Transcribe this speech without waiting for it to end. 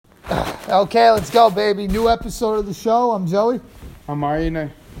Okay, let's go, baby. New episode of the show. I'm Joey. I'm Ari, and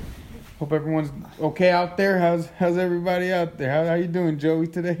I hope everyone's okay out there. How's everybody out there? How you doing, Joey,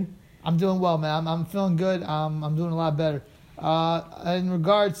 today? I'm doing well, man. I'm feeling good. I'm doing a lot better. In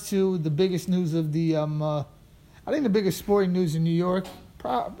regards to the biggest news of the, I think the biggest sporting news in New York,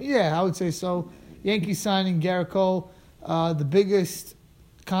 I would say so. Yankees signing Gerrit Cole, the biggest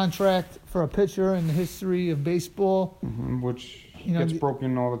contract for a pitcher in the history of baseball. Mm-hmm, which gets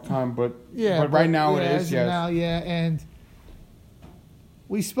broken all the time, but right now it is, yes. Now, and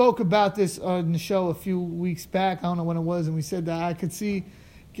we spoke about this on the show a few weeks back. I don't know when it was, and we said that I could see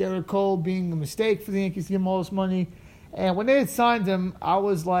Gerrit Cole being a mistake for the Yankees to give him all this money. And when they had signed him, I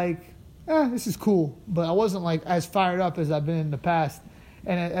was like, this is cool. But I wasn't like as fired up as I've been in the past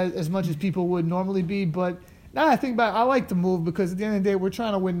and as much as people would normally be. But now I think about it, I like the move because at the end of the day, we're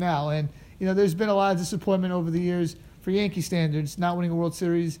trying to win now. And, there's been a lot of disappointment over the years for Yankee standards, not winning a World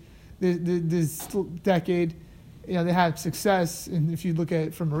Series this decade. They had success, and if you look at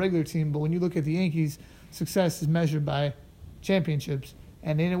it from a regular team, but when you look at the Yankees, success is measured by championships,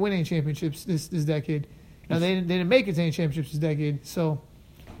 and they didn't win any championships this decade. They didn't make it to any championships this decade. So,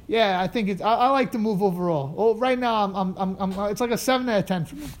 I think I like the move overall. Well, right now, I'm it's like a 7 out of 10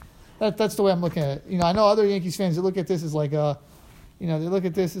 for me. That's the way I'm looking at it. I know other Yankees fans that look at this as like they look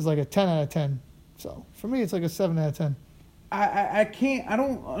at this as like a 10 out of 10. So for me, it's like a 7 out of 10. I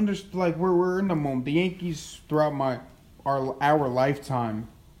don't understand, like, we're in the moment. The Yankees throughout our lifetime,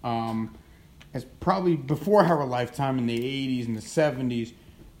 as probably before our lifetime in the 80s and the 70s,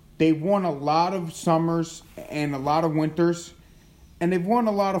 they won a lot of summers and a lot of winters, and they've won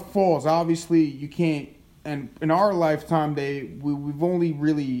a lot of falls. Obviously, you can't, and in our lifetime, we've only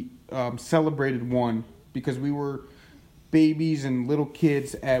really celebrated one because we were babies and little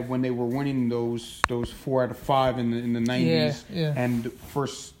kids when they were winning those 4 out of 5 in the 90s and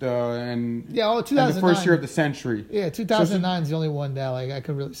first and the first year of the century. 2009 is the only one that I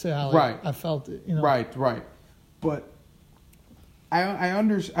could really say how I felt it. Right. But I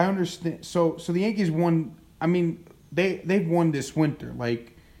understand. So the Yankees won. I mean, they've won this winter,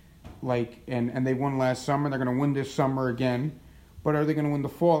 and they won last summer. They're going to win this summer again. But are they going to win the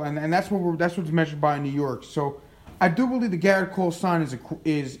fall? And that's what's measured by in New York. So I do believe the Gerrit Cole sign is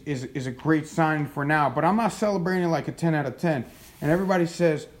a great sign for now, but I'm not celebrating like a 10 out of 10. And everybody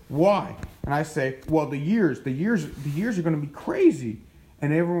says, why? And I say, well, the years are going to be crazy.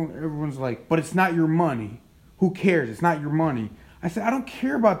 And everyone's like, but it's not your money. Who cares? It's not your money. I said, I don't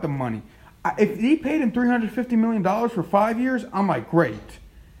care about the money. If he paid him $350 million for 5 years, I'm like, great.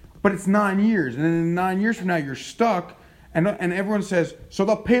 But it's 9 years. And then in 9 years from now, you're stuck. And everyone says, so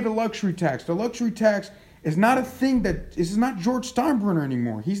they'll pay the luxury tax. The luxury tax is not a thing this is not George Steinbrenner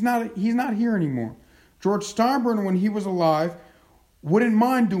anymore. He's not here anymore. George Steinbrenner, when he was alive, wouldn't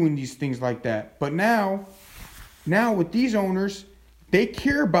mind doing these things like that. But now with these owners, they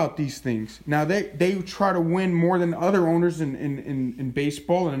care about these things. Now they try to win more than other owners in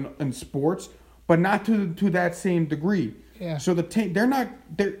baseball and in sports, but not to that same degree. Yeah. So they're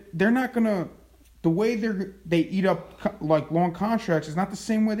not gonna, the way they eat up like long contracts is not the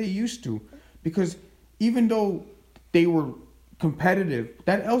same way they used to, because even though they were competitive,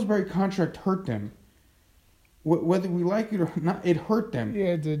 that Ellsbury contract hurt them. Whether we like it or not, it hurt them.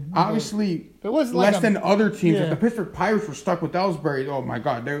 Yeah, it did. Obviously, it wasn't less than other teams. Yeah. If the Pittsburgh Pirates were stuck with Ellsbury, oh my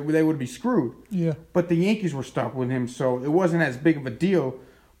God, they would be screwed. Yeah. But the Yankees were stuck with him, so it wasn't as big of a deal.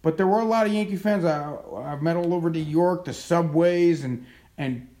 But there were a lot of Yankee fans I've met all over New York, the subways, and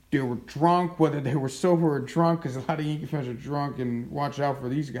they were drunk, whether they were sober or drunk, because a lot of Yankee fans are drunk, and watch out for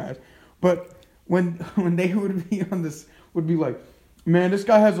these guys. But when they would be on this, would be like, man, this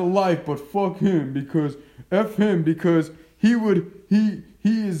guy has a life, but fuck him because F him because he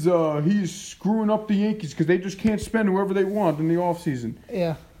is screwing up the Yankees because they just can't spend whoever they want in the offseason.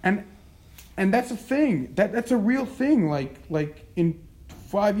 Yeah. And that's a thing. That's a real thing. Like in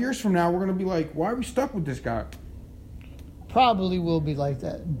 5 years from now, we're gonna be like, why are we stuck with this guy? Probably will be like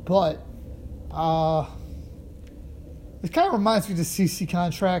that, but it kind of reminds me of the CC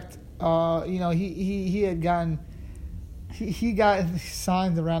contract. He had gotten he got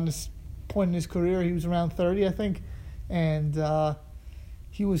signed around this point in his career. He was around 30, I think, and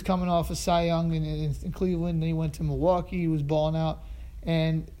he was coming off a Cy Young in Cleveland. Then he went to Milwaukee. He was balling out,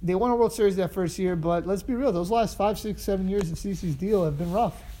 and they won a World Series that first year. But let's be real; those last 5, 6, 7 years of CeCe's deal have been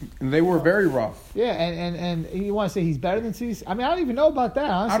rough. And they were very rough. Yeah, and you want to say he's better than CeCe? I mean, I don't even know about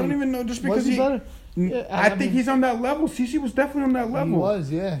that, honestly. I don't even know just because was he better? Yeah, I think he's on that level. CeCe was definitely on that level. He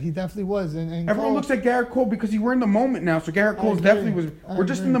was, yeah. He definitely was. And everyone looks at Gerrit Cole because we're in the moment now. So Gerrit Cole definitely was. We're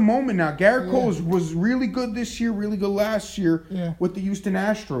just in the moment now. Gerrit Cole was really good this year, really good last year with the Houston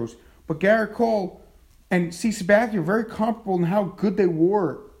Astros. But Garrett Cole and C. Sabathia are very comfortable in how good they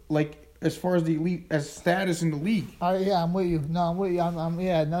were, like as far as the elite as status in the league. Yeah, I'm with you. No, I'm with you.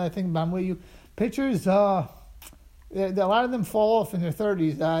 Another thing, but I'm with you. Pitchers, a lot of them fall off in their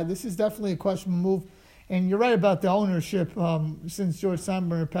 30s. This is definitely a questionable move. And you're right about the ownership. Since George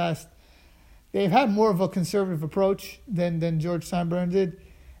Steinbrenner passed, they've had more of a conservative approach than George Steinbrenner did.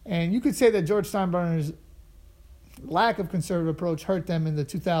 And you could say that George Steinbrenner's lack of conservative approach hurt them in the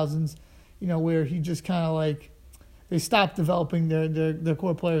 2000s, where he just kind of like, they stopped developing their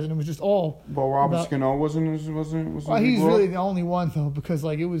core players, and it was just all. Well, Robert Scano wasn't. Well, he's really the only one though, because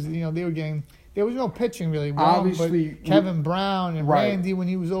like it was, they were getting. There was no pitching really. Obviously, but Kevin Brown and right. Randy when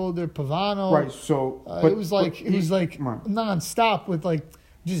he was older, Pavano. Right. So it was like nonstop with like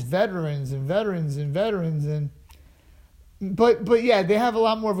just veterans and. But yeah, they have a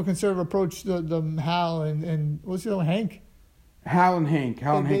lot more of a conservative approach to the Hal and what's the other Hank. Hal and Hank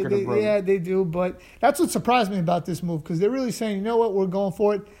are the brothers. Yeah, they do. But that's what surprised me about this move, because they're really saying, you know what, we're going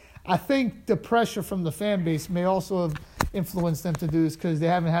for it. I think the pressure from the fan base may also have influenced them to do this, because they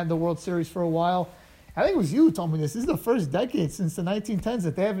haven't had the World Series for a while. I think it was you who told me this. This is the first decade since the 1910s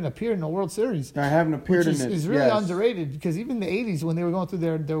that they haven't appeared in a World Series. I haven't appeared in it. It's really underrated, because even the 80s, when they were going through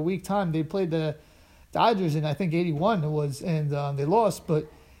their weak time, they played the Dodgers in, I think, 81 it was, and they lost. But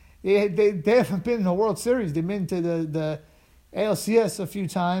they haven't been in a World Series. They've been to the ALCS a few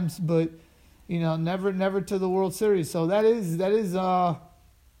times, but never to the World Series. So that is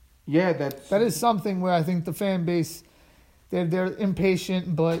something where I think the fan base they're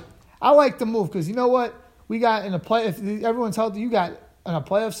impatient. But I like the move, because you know what, we got in a play. If everyone's healthy, you got in a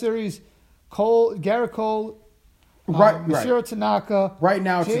playoff series, Garrett Cole, Masahiro Tanaka. Right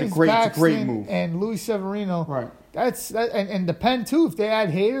now, it's a great move, and Luis Severino. Right. And the pen too. If they add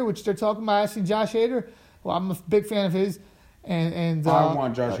Hader, which they're talking about asking Josh Hader, well, I'm a big fan of his. And I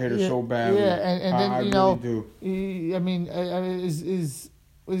want Josh Hader so badly. Yeah, and then I really do.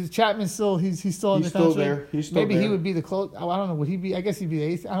 Is Chapman still? He's still in the contract? There. He's still Maybe there. He would be the closer. I don't know. Would he be? I guess he'd be the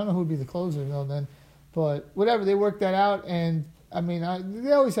eighth. I don't know who would be the closer though. Then, but whatever, they worked that out. And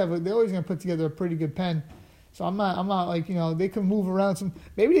they always gonna put together a pretty good pen. So I'm not like they can move around some.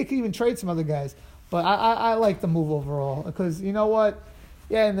 Maybe they could even trade some other guys. But I like the move overall, because you know what.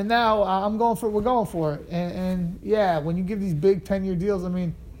 Yeah, and then now we're going for it. And yeah, when you give these big 10-year deals,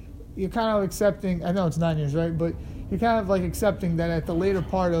 you're kind of accepting, I know it's 9 years, right? But you're kind of like accepting that at the later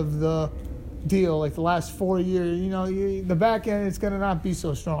part of the deal, like the last 4 years, the back end, it's going to not be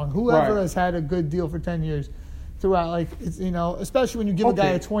so strong. Whoever has had a good deal for 10 years throughout, like, it's, especially when you give a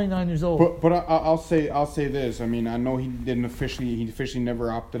guy at 29 years old. But I'll say this. I know he officially never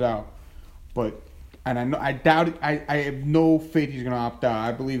opted out. And I doubt it. I have no faith he's going to opt out.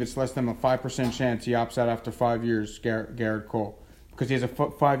 I believe it's less than a 5% chance he opts out after 5 years, Garrett Cole, because he has a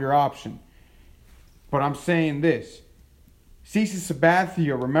 5-year option. But I'm saying this. CC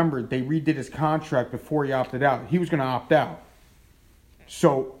Sabathia, remember, they redid his contract before he opted out. He was going to opt out.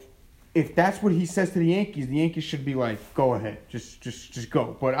 So if that's what he says to the Yankees should be like, go ahead. Just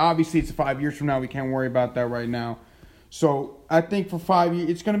go. But obviously it's 5 years from now. We can't worry about that right now. So I think for 5 years,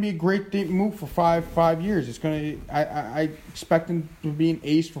 it's going to be a great move for five years. It's going to. I expect him to be an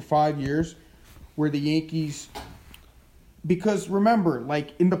ace for 5 years, where the Yankees. Because remember,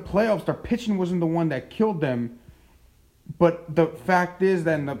 like in the playoffs, their pitching wasn't the one that killed them. But the fact is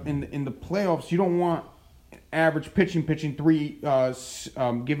that in the playoffs, you don't want average pitching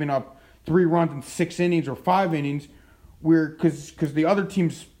giving up 3 runs in 6 innings or 5 innings. Because the other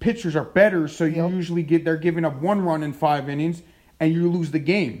team's pitchers are better, so you usually they're giving up 1 run in 5 innings, and you lose the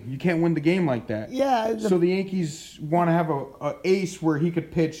game. You can't win the game like that. Yeah. So the Yankees want to have a ace where he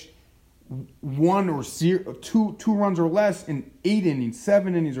could pitch 1 or 2 runs or less in 8 innings,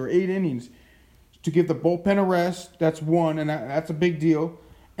 7 innings, or 8 innings, to give the bullpen a rest. That's one, and that's a big deal,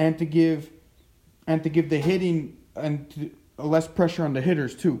 and to give the hitting and less pressure on the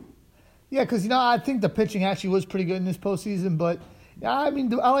hitters too. Yeah, because, I think the pitching actually was pretty good in this postseason. But, I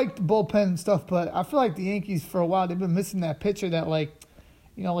like the bullpen stuff. But I feel like the Yankees, for a while, they've been missing that pitcher that, like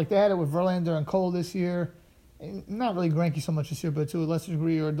they had it with Verlander and Cole this year. And not really Greinke so much this year, but to a lesser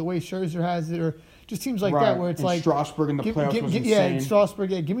degree. Or the way Scherzer has it. Or just teams like that where it's like. Strasburg in the playoffs was insane. Yeah,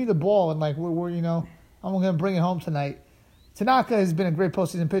 Strasburg, give me the ball. And, like, we're I'm going to bring it home tonight. Tanaka has been a great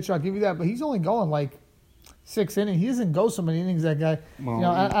postseason pitcher. I'll give you that. But he's only going, like, 6 innings. He doesn't go so many innings, that guy. Well,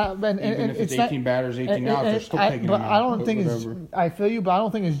 even if it's 18 batters, 18 outs, they're still taking him out. I don't think I feel you, but I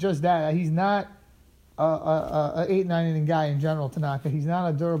don't think it's just that. He's not a 8-9 inning guy in general, Tanaka. He's not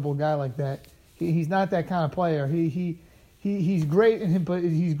a durable guy like that. He's not that kind of player. He's great in him, but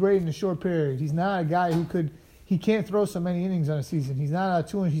he's great in a short period. He's not a guy who could he can't throw so many innings on a season. He's not a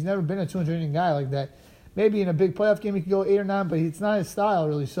 200. He's never been a 200 inning guy like that. Maybe in a big playoff game he could go 8 or 9, but it's not his style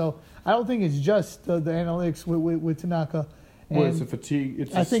really. So I don't think it's just the analytics with Tanaka. Well, it's a fatigue.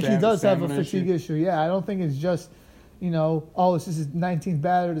 I think he does have a fatigue issue. Yeah, I don't think it's just, this is his 19th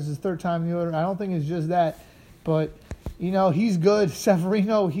batter, this is his third time in the order. I don't think it's just that, but he's good.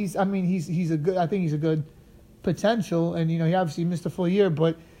 Severino, he's a good. I think he's a good potential, and he obviously missed a full year,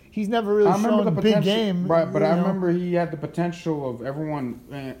 but he's never really shown a big game. Right, but I remember he had the potential of everyone,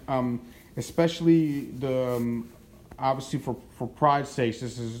 especially the obviously for pride's sake.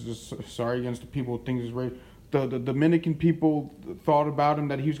 This is just sorry against the people who think he's right. The Dominican people thought about him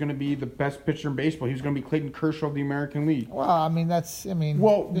that he was going to be the best pitcher in baseball. He was going to be Clayton Kershaw of the American League. Well,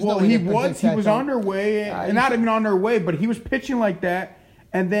 he was. He was on their way, not even on their way, but he was pitching like that,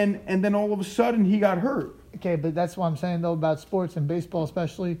 and then all of a sudden he got hurt. Okay, but that's what I'm saying though about sports and baseball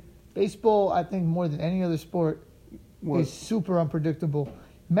especially. Baseball, I think more than any other sport, is super unpredictable.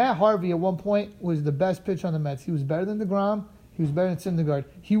 Matt Harvey at one point was the best pitcher on the Mets. He was better than DeGrom. He was better than Syndergaard.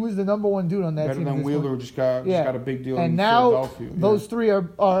 He was the number one dude on that team. Better than Wheeler, just got a big deal in now Philadelphia. Those three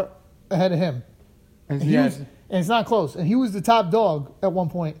are ahead of him. And it's not close. And he was the top dog at one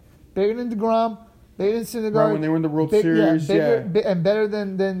point. Bigger than DeGrom, bigger than Syndergaard. Right, when they were in the World Series. And better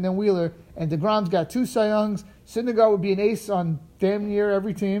than Wheeler. And DeGrom's got 2 Cy Youngs. Syndergaard would be an ace on damn near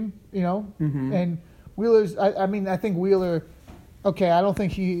every team, Mm-hmm. And Wheeler's, I think Wheeler... Okay, I don't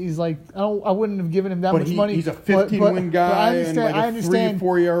think he's like I wouldn't have given him that much money. He's a 15-win guy and like a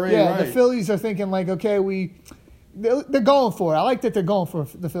 3-4 ERA. Yeah, right. The Phillies are thinking like, okay, they're going for it. I like that they're going for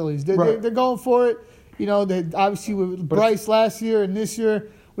the Phillies. They're going for it. They obviously with Bryce last year and this year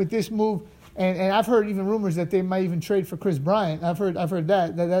with this move, and I've heard even rumors that they might even trade for Chris Bryant. I've heard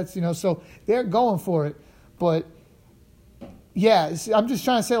that's so they're going for it. But yeah, I'm just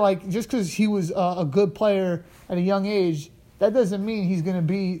trying to say like just because he was a good player at a young age. That doesn't mean he's going to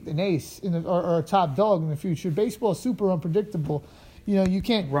be an ace or a top dog in the future. Baseball is super unpredictable. You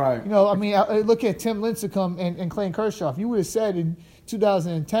can't. Right. I look at Tim Lincecum and Clayton Kershaw. If you would have said in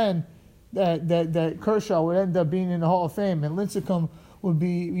 2010 that Kershaw would end up being in the Hall of Fame and Lincecum would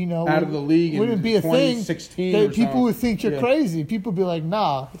be, out of the league, wouldn't be a thing. 2016. People would think you're crazy. People would be like,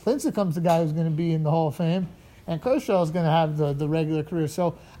 nah, Lincecum's the guy who's going to be in the Hall of Fame. And Kershaw is going to have the regular career.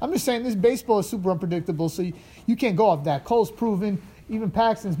 So I'm just saying this baseball is super unpredictable. So you can't go off that. Cole's proven. Even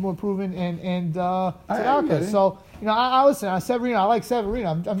Paxton's more proven. And Tanaka. So, I listen. Severino, I like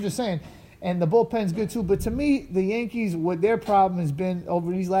Severino. I'm just saying. And the bullpen's good too. But to me, the Yankees, what their problem has been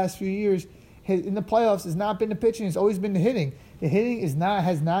over these last few years in the playoffs has not been the pitching. It's always been the hitting. The hitting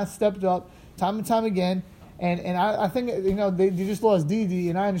has not stepped up time and time again. And I think, they just lost Didi,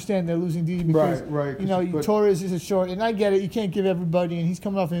 and I understand they're losing Didi because, Torres is a short. And I get it. You can't give everybody, and he's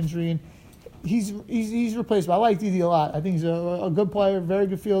coming off injury, and he's replaceable. I like Didi a lot. I think he's a good player, very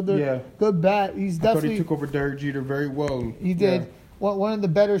good fielder, good bat. I thought he took over Derek Jeter very well. He did. Yeah. One of the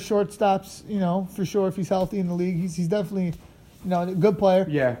better shortstops, for sure, if he's healthy in the league. He's definitely, a good player.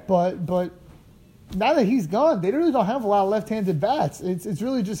 Yeah. But now that he's gone, they really don't have a lot of left-handed bats. It's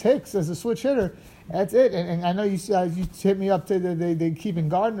really just Hicks as a switch hitter. That's it. And I know you hit me up to they keeping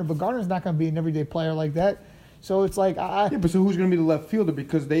Gardner, but Gardner's not going to be an everyday player like that. So it's like but so who's going to be the left fielder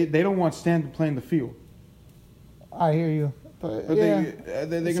because they don't want Stan to play in the field. I hear you, but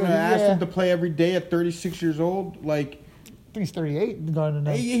they're going to ask him to play every day at 36 years old. Like I think he's 38. Gardner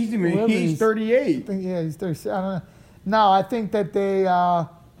now. He's 38. He's 36. I don't know. No, I think that they.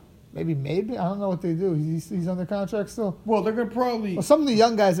 Maybe I don't know what they do. He's under contract still. Well, they're gonna probably. Well, some of the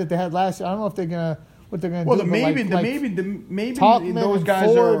young guys that they had last year, I don't know if they're gonna what they're gonna do. Well, maybe Talkman those guys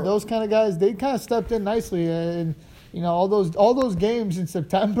Ford, those kind of guys. They kind of stepped in nicely, and all those games in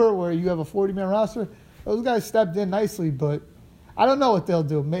September where you have a 40-man roster, those guys stepped in nicely. But I don't know what they'll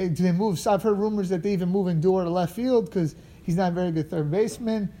do. Maybe do they move? I've heard rumors that they even move Endure to left field because he's not a very good third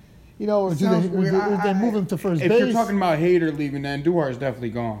baseman. Or do they move him to first base? If you're talking about Hader leaving, then Duar is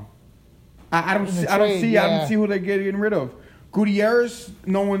definitely gone. I don't see who they're getting rid of. Gutierrez,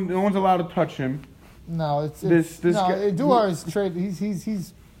 no one's allowed to touch him. No, Duar is traded.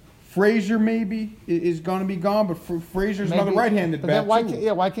 He's Frazier maybe is going to be gone, but Frazier's another right-handed bat.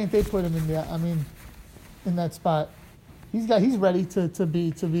 Why can't they put him in there? In that spot. He's ready to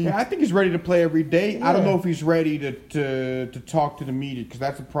be. Yeah, I think he's ready to play every day. Yeah. I don't know if he's ready to talk to the media because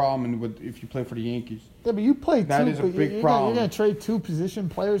that's a problem if you play for the Yankees. Yeah, but you play that is a big problem. You're going to trade 2 position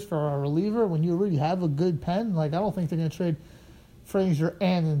players for a reliever when you already have a good pen. Like I don't think they're going to trade Frazier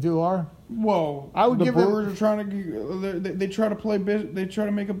and Duar. Whoa, I would the give Brewers are trying to. They try to play. They try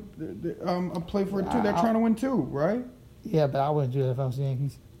to make a play for it too. They're trying to win too, right? Yeah, but I wouldn't do that if I was the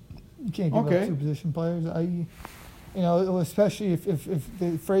Yankees. You can't give up two position players. Especially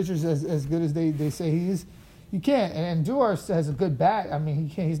if Frazier's as good as they say he is, you can't. And Duars has a good bat. I mean,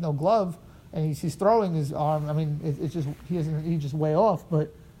 he can't. He's no glove, and he's throwing his arm. I mean, it's just he's just way off.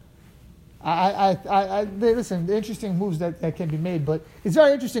 But listen. The interesting moves that can be made, but it's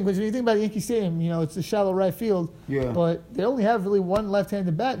very interesting because when you think about Yankee Stadium, it's a shallow right field. Yeah. But they only have really one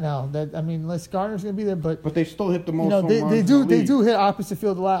left-handed bat now. Unless Garner's going to be there, but they still hit the most. They do hit opposite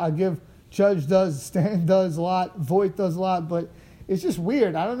field a lot. I give. Judge does, Stan does a lot, Voit does a lot, but it's just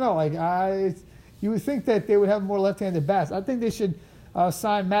weird. I don't know. You would think that they would have more left-handed bats. I think they should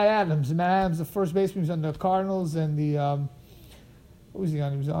sign Matt Adams. Matt Adams, the first baseman, was on the Cardinals and the what was he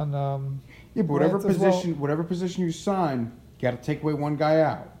on? He was on. Yeah, but whatever position you sign, you got to take away one guy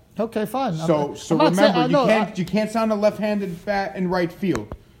out. Okay, fine. So remember, you can't sign a left-handed bat in right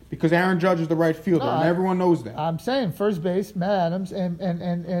field because Aaron Judge is the right fielder, and everyone knows that. I'm saying first base, Matt Adams,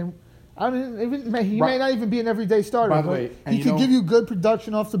 and I mean, may not even be an everyday starter. By the way, he could give you good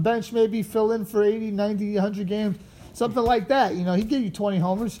production off the bench, maybe fill in for 80, 90, 100 games, something like that. He'd give you 20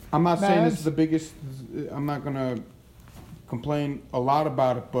 homers. I'm not saying this is the biggest. I'm not going to complain a lot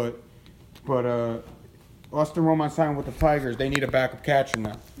about it, but Austin Romine signed with the Tigers. They need a backup catcher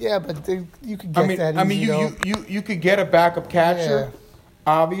now. Yeah, but you could get that. I mean, you could get a backup catcher,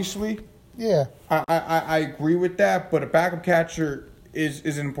 obviously. Yeah, I agree with that, but a backup catcher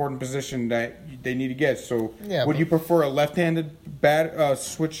is an important position that they need to get. So, would you prefer a left-handed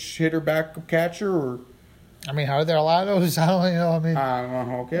switch hitter backup catcher, or? I mean, are there a lot of those? I don't know. I mean,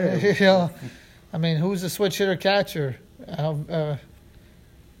 okay. I mean, who's the switch hitter catcher? I don't know.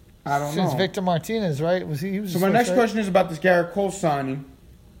 Since Victor Martinez, right? So my next question is about this Garrett Cole signing.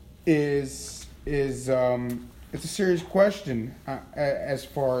 It's a serious question as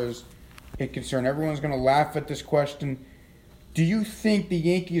far as it's concerned. Everyone's going to laugh at this question. Do you think the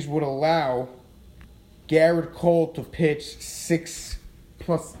Yankees would allow Garrett Cole to pitch 6+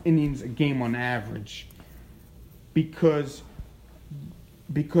 innings a game on average? Because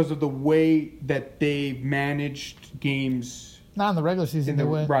of the way that they've managed games. Not in the regular season they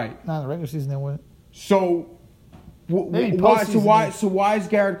wouldn't. Right. Not in the regular season they wouldn't. So why is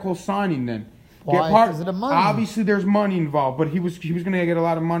Garrett Cole signing then? Why? Because of the money. Obviously there's money involved, but he was going to get a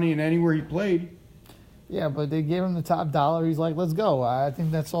lot of money in anywhere he played. Yeah, but they gave him the top dollar. He's like, let's go. I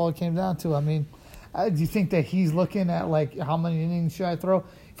think that's all it came down to. I mean, do you think that he's looking at, how many innings should I throw?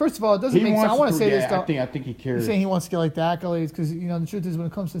 First of all, it doesn't make sense. I want to say this, though. I think he cares. He's saying he wants to get, the accolades because, the truth is when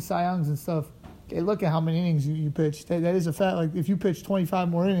it comes to Cy Youngs and stuff, they look at how many innings you pitch. That is a fact. If you pitch 25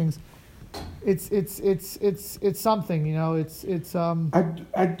 more innings, it's something,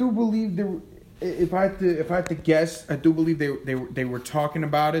 I do believe if I had to guess, I do believe they were talking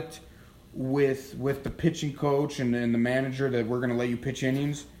about it with the pitching coach and the manager that we're going to let you pitch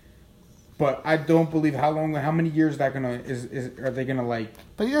innings, but I don't believe how many years are they gonna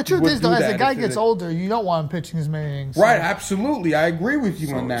But the truth is though, as the guy gets older, you don't want him pitching as many innings. Right, absolutely, I agree with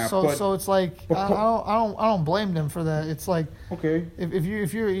you on that. So it's I don't blame them for that. It's okay,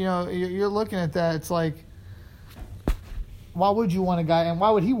 if you're looking at that, it's why would you want a guy and why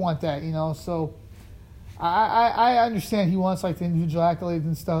would he want that? So I understand he wants the individual accolades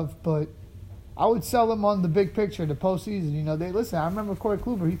and stuff, but I would sell them on the big picture, the postseason. They listen. I remember Corey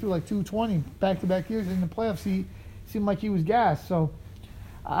Kluber. He threw 220 back-to-back years in the playoffs. He seemed like he was gassed. So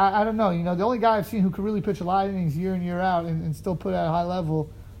I don't know. The only guy I've seen who could really pitch a lot of innings year in year out and still put at a high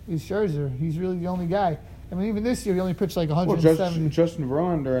level is Scherzer. He's really the only guy. I mean, even this year he only pitched 170. Justin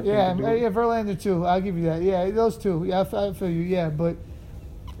Verlander. I think Verlander too. I'll give you that. Yeah, those two. Yeah, I feel you. Yeah, but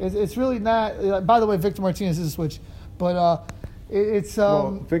it's really not. By the way, Victor Martinez is a switch, but.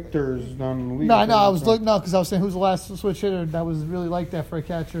 Victor's not in the league. No, I know. I was looking because I was saying who's the last switch hitter that was really like that for a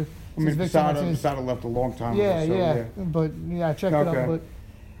catcher. I mean, Posada left a long time ago. Yeah. But I checked it out. But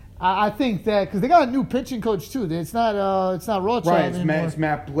I think that because they got a new pitching coach too. It's not Rothschild anymore. It's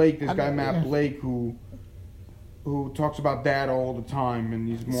Matt Blake. Matt Blake who talks about that all the time, and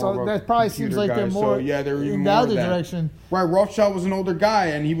he's more. So of a that probably seems like they're more. They're even in more the other that. direction. Right, Rothschild was an older guy,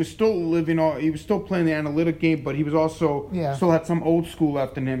 and he was still He was still playing the analytic game, but he was also still had some old school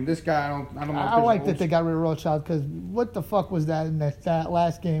left in him. This guy, I don't know. I like that they got rid of Rothschild because what the fuck was that in that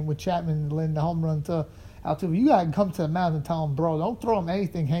last game with Chapman letting the home run to Altuve? You got to come to the mound and tell him, bro, don't throw him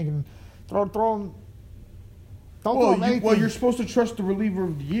anything hanging. Throw him. Don't throw him anything. Well, you're supposed to trust the reliever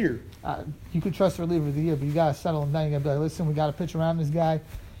of the year. You could trust the reliever of the year, but you got to settle him down. You got to be like, listen, we got to pitch around this guy.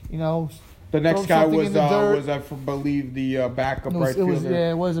 The next guy was I believe the backup right fielder.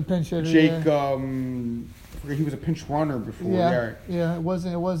 It was a pinch hitter. Jake, he was a pinch runner before. Yeah. It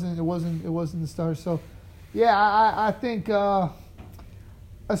wasn't the star. So, yeah, I think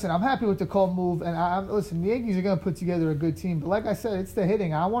Listen, I'm happy with the Cole move, and listen. The Yankees are going to put together a good team, but like I said, it's the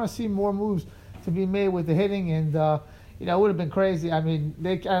hitting. I want to see more moves to be made with the hitting, and it would have been crazy. I mean,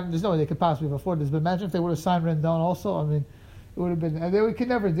 there's no way they could possibly have afforded this. But imagine if they would have signed Rendon also. I mean, it would have been. And they could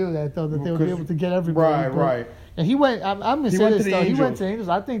never do that though. That they would be able to get everybody. Right. And he went. I'm going to say this though. He went to the Angels.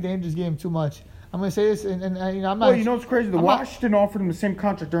 I think the Angels gave him too much. I'm going to say this, and I'm not. Well, what's crazy? Washington offered him the same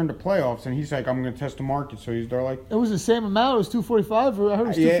contract during the playoffs, and he's like, "I'm going to test the market." So they're like, it was the same amount. It was $245. Or I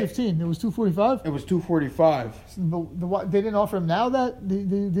heard it was $215. It was $245. It was $245. But they didn't offer him now. That they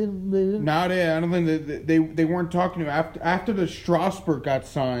didn't. Now I don't think they weren't talking to him after the Strasburg got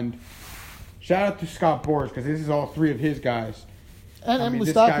signed. Shout out to Scott Boras because this is all three of his guys. And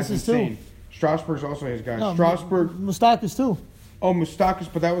Moustakas is too. Strasburg's also his guy. No, Strasburg, Moustakas too. Oh, Moustakas,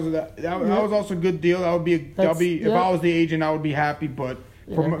 but that was also a good deal. That would be if I was the agent, I would be happy. But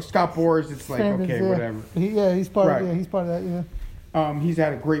for Scott Boras, it's like whatever. He's part of that. Yeah. He's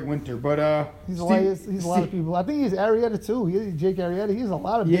had a great winter, but he's a lot of people. I think he's Arrieta too. Jake Arrieta. He has a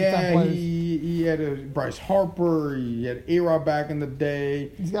lot of big time players. He had Bryce Harper. He had A-Rod back in the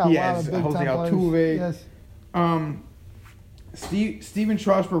day. He's got a lot of big time players. Yes. Steven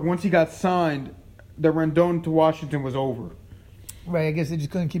Strasburg, once he got signed, the Rendon to Washington was over. Right, I guess they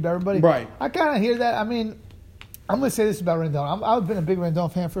just couldn't keep everybody. Right. I kind of hear that. I mean, I'm going to say this about Rendon. I've been a big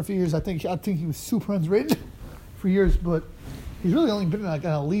Rendon fan for a few years. I think he was super underrated for years, but he's really only been like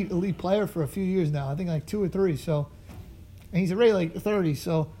an elite player for a few years now. I think like 2 or 3. So, and he's already like 30.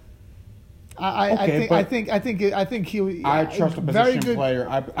 So, I think he. I trust a position player.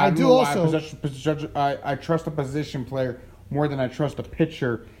 I do also. I trust a position player more than I trust a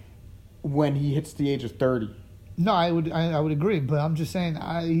pitcher when he hits the age of 30. No, I would agree, but I'm just saying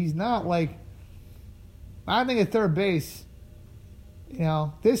he's not like. I think at third base,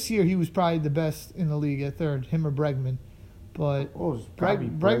 this year he was probably the best in the league at third, him or Bregman. But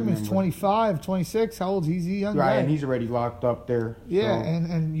Bregman's 25, 26. How old is he? Young guy. Right, and he's already locked up there. Yeah, so.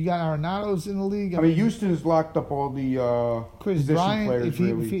 and you got Arenado's in the league. I mean, Houston's locked up all the Chris Bryant,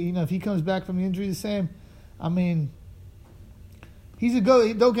 players. If he comes back from the injury the same, I mean. He's a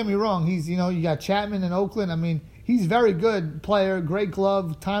go. Don't get me wrong. He's you got Chapman in Oakland. I mean, he's a very good player, great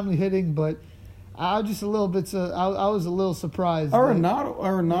glove, timely hitting. But I was just a little bit. I was a little surprised.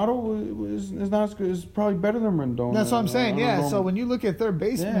 Arenado is not as good. Is probably better than Rendon. That's what I'm saying. Yeah. So when you look at third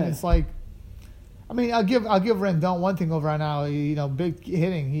baseman, it's like, I mean, I'll give Rendon one thing over Arenado. Big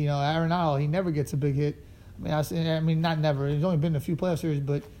hitting. Arenado, he never gets a big hit. I mean, not never. He's only been in a few playoff series,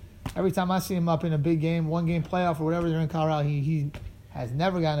 but every time I see him up in a big game, 1-game playoff or whatever, they're in Colorado, he has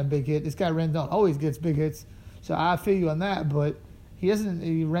never gotten a big hit. This guy Rendon always gets big hits, so I feel you on that. But he doesn't.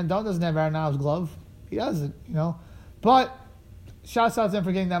 Rendon doesn't have Arenado's glove. He doesn't, But shouts out to them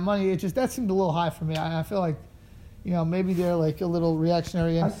for getting that money. That seemed a little high for me. I feel like, maybe they're like a little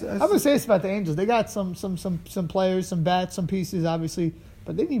reactionary. And I'm gonna say this about the Angels. They got some players, some bats, some pieces, obviously,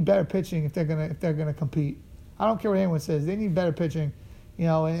 but they need better pitching if they're gonna compete. I don't care what anyone says. They need better pitching,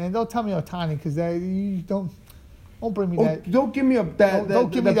 And don't tell me Ohtani because you don't. Don't bring me that. Don't give me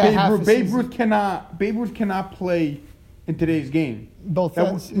Don't give me that. Babe Ruth cannot play in today's game. Both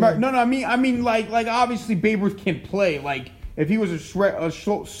ends. No. I mean, like obviously Babe Ruth can't play. Like if he was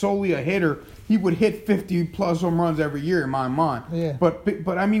solely a hitter, he would hit 50 plus home runs every year in my mind. Yeah.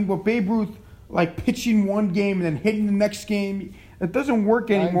 But I mean, with Babe Ruth like pitching one game and then hitting the next game, it doesn't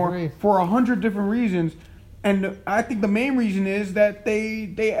work anymore for 100 different reasons. And I think the main reason is that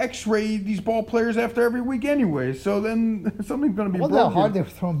they X-ray these ball players after every week anyway. So then something's going to be broken. I wonder how hard they were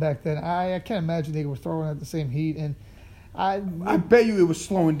throwing back then. I can't imagine they were throwing at the same heat. And I bet you it was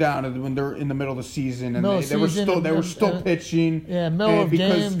slowing down when they're in the middle of the season and they were still pitching. Yeah, middle of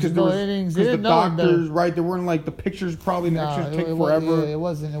games, middle innings. Because the doctors, right? They weren't like the pictures. Probably the pictures take forever. It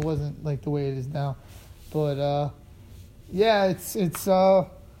wasn't like the way it is now. But it's.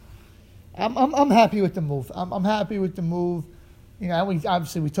 I'm happy with the move. I'm happy with the move. And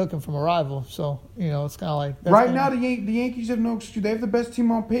we took him from a rival, so it's kind of like right now the Yankees have no excuse. They have the best team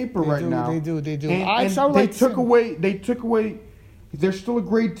on paper now. They do. And they took away. They're still a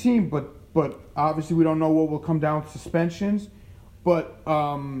great team, but obviously we don't know what will come down with suspensions. But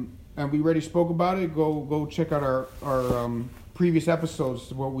and we already spoke about it. Go check out our previous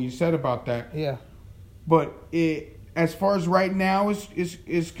episodes. What we said about that. Yeah. But as far as right now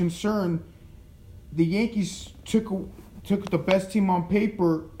is concerned, the Yankees took the best team on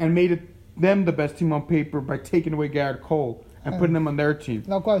paper and made them the best team on paper by taking away Garrett Cole and putting them on their team.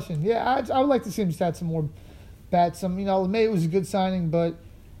 No question. Yeah, I would like to see him just add some more bats. Maybe it was a good signing, but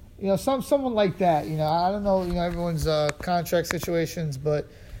someone like that. I don't know. Everyone's contract situations, but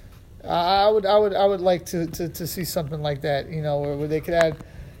I would like to see something like that. You know, where they could add.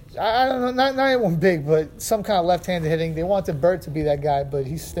 I don't know, not anyone big, but some kind of left-handed hitting. They wanted Bert to be that guy, but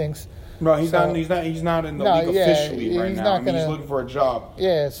he stinks. No, he's not. He's not in the league officially right now. He's looking for a job.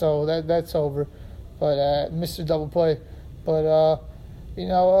 Yeah, so that's over. But Mr. Double Play, but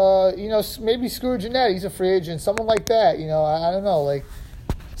maybe Scrooge Jeanette. He's a free agent. Someone like that. You know, I don't know, like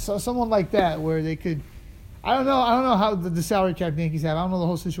someone like that where they could. I don't know how the salary cap the Yankees have. I don't know the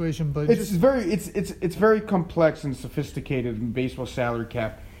whole situation, but it's very complex and sophisticated in baseball salary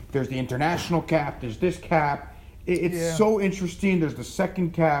cap. There's the international cap. There's this cap. It's so interesting. There's the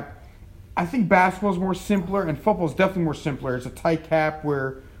second cap. I think basketball is more simpler, and football is definitely more simpler. It's a tight cap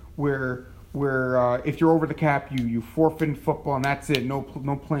where if you're over the cap, you forfeit in football, and that's it. No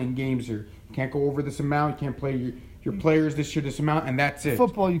playing games here. You can't go over this amount. You can't play your players this amount, and that's it.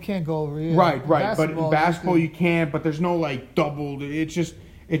 Football you can't go over. Yeah. Right. But in basketball you can. But there's no like doubled. It's just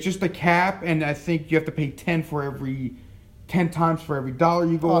a cap, and I think you have to pay 10 times for every dollar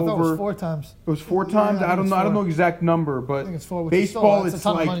you go over. I thought it was 4 times. It was 4 times. Yeah, I don't know. I don't know exact number, but I think it's 4. Baseball, it's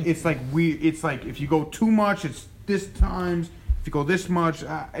like if you go too much, it's this times. If you go this much,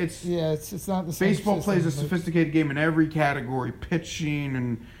 it's not the same. Baseball plays a sophisticated game in every category: pitching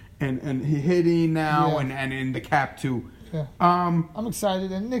and hitting now, and in the cap too. Yeah. I'm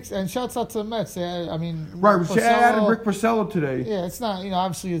excited, and shouts out to the Mets. They added Rick Porcello today. Yeah, it's not,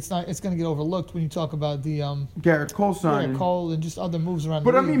 obviously it's going to get overlooked when you talk about the Garrett Cole signing. Yeah, Cole and just other moves around.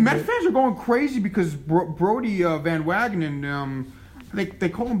 But the league. Met fans are going crazy because Brody Van Wagenen, they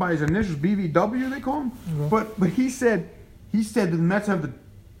call him by his initials, BVW. They call him. Mm-hmm. But he said that the Mets have the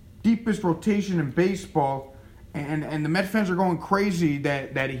deepest rotation in baseball. And the Met fans are going crazy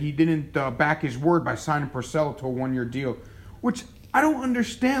that he didn't back his word by signing Porcello to a 1-year deal, which I don't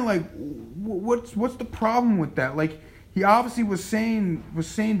understand. Like, what's the problem with that? Like, he obviously was saying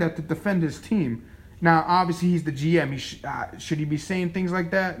that to defend his team. Now, obviously, he's the GM. Should he be saying things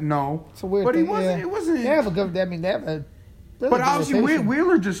like that? No. It's a weird but thing. It wasn't. They have a good. I mean, they have a. But obviously,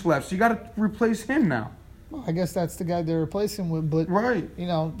 Wheeler just left, so you got to replace him now. Well, I guess that's the guy they're replacing with, but right.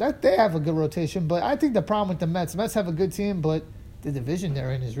 That they have a good rotation. But I think the problem with the Mets have a good team, but the division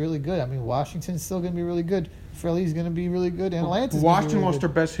they're in is really good. I mean, Washington's still going to be really good. Philly's going to be really good, and Atlanta's Washington really lost their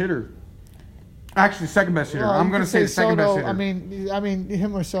best hitter. Actually, second best hitter. Well, I'm going to say the second best hitter. I mean,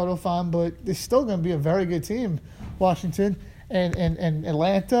 him or Soto, fine, but they're still going to be a very good team. Washington and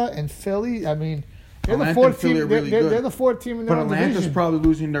Atlanta and Philly. I mean, they're the fourth team. They're the fourth team in their division. But Atlanta's probably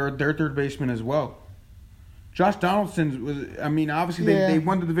losing their third baseman as well. Josh Donaldson was. I mean, obviously they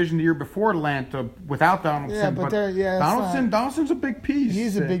won the division the year before Atlanta without Donaldson. Yeah, but Donaldson's a big piece.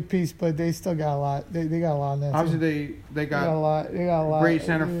 He's a big piece, but they still got a lot. They got a lot in that. Obviously, they got a lot. They got a lot. Great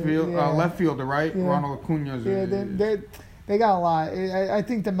center field, left fielder, right? Yeah. Ronald Acuna. They got a lot. I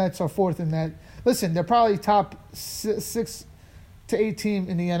think the Mets are fourth in that. Listen, they're probably top 6 to 8 team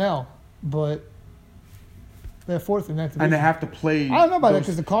in the NL, but. They're fourth in that division. And they have to play. I don't know about that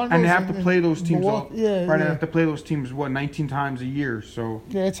because the Cardinals. And they have to play those teams. They have to play those teams 19 times a year. So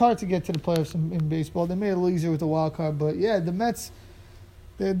yeah, it's hard to get to the playoffs in baseball. They made it a little easier with the wild card, but yeah, the Mets.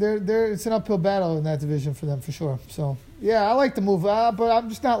 They're it's an uphill battle in that division for them for sure. So yeah, I like the move, but I'm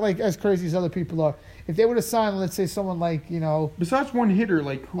just not like as crazy as other people are. If they would have signed, let's say someone like besides one hitter,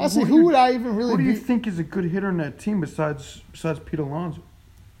 like who would I even really? Who do you think is a good hitter in that team besides Pete Alonso?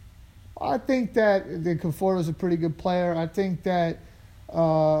 I think that the Conforto's a pretty good player. I think that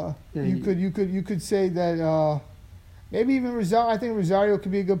you could say that maybe even Rosario. I think Rosario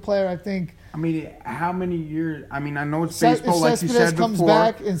could be a good player. I mean, how many years? I mean, I know it's baseball, like you said before. Comes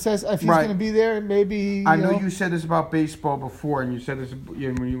back and says if he's going to be there, maybe. I know you said this about baseball before, and you said this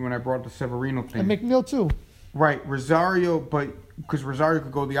when I brought the Severino thing. And McNeil too. Right, Rosario, but because Rosario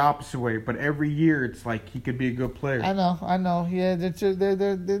could go the opposite way, but every year it's like he could be a good player. I know. Yeah,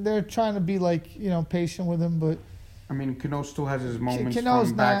 they're trying to be like patient with him, but I mean, Cano still has his moments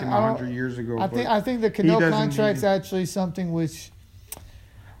from back in 100 years ago. I think the Cano contract's actually something which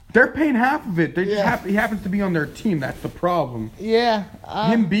they're paying half of it. He happens to be on their team. That's the problem. Yeah,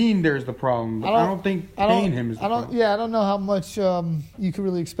 him being there is the problem. I don't think paying him is the problem. Yeah, I don't know how much you could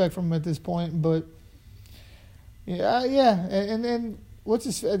really expect from him at this point, but. Yeah, and then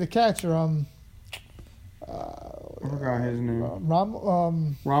what's the catcher? I forgot his name.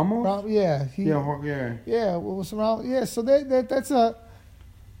 Ramos. Yeah. Yeah. What was Ramos? Yeah. So that's a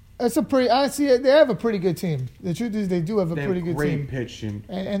That's a pretty. Honestly, they have a pretty good team. The truth is, they do have a They pretty have good great team. pitching.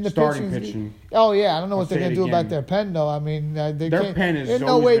 And the starting pitching. Oh yeah, I don't know what they're say gonna it do about again. their pen though. I mean, they Their can't, pen is there's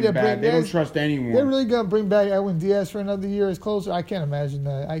always no way been to bad. bring. They don't trust anyone. They're really gonna bring back Edwin Diaz for another year as closer. I can't imagine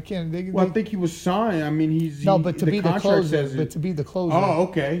that. I can't. Well, I think he was signed. I mean, but to be the contract closer. says But it. to be the closer. Oh,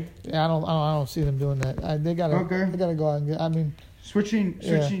 okay. Yeah, I don't see them doing that. They gotta. Okay. They gotta go out and get. I mean,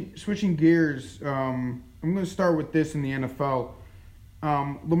 Switching gears. I'm going to start with this in the NFL.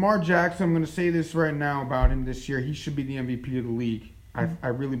 Lamar Jackson, I'm going to say this right now about him this year. He should be the MVP of the league. I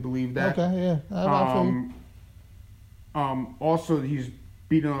really believe that. Okay, yeah. I feel you. Also, he's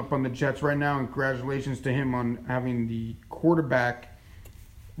beating up on the Jets right now, and congratulations to him on having the quarterback,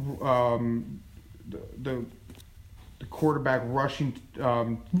 the quarterback rushing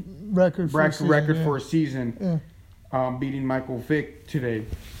record for a season, beating Michael Vick today.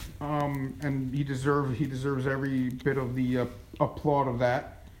 And he deserves every bit of the applaud of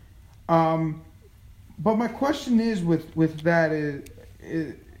that. But my question is with that is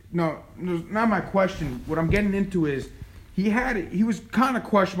no, not my question. What I'm getting into is he was kind of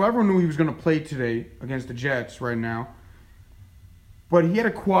questionable. Everyone knew he was going to play today against the Jets right now, but he had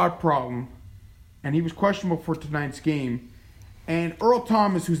a quad problem, and he was questionable for tonight's game. And Earl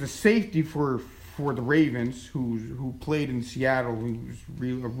Thomas, who's the safety for the Ravens, who played in Seattle,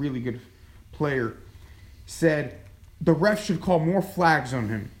 who's a really good player, said the ref should call more flags on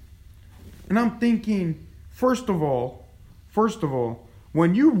him. And I'm thinking, first of all,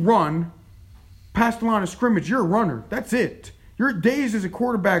 when you run past the line of scrimmage, you're a runner. That's it. Your days as a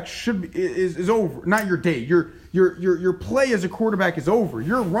quarterback is over. Not your day. Your play as a quarterback is over.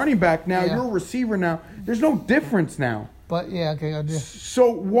 You're a running back now. Yeah. You're a receiver now. There's no difference now. But yeah, okay, I do.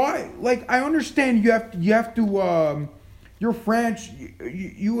 So why? Like, I understand you have to your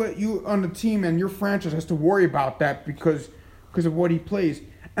you on the team and your franchise has to worry about that because of what he plays.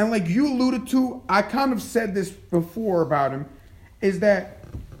 And like you alluded to, I kind of said this before about him, is that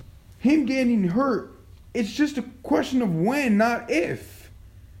him getting hurt, it's just a question of when, not if.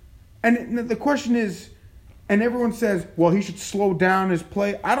 And the question is, and everyone says, well, he should slow down his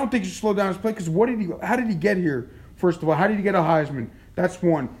play. I don't think he should slow down his play because how did he get here? First of all, how did he get a Heisman? That's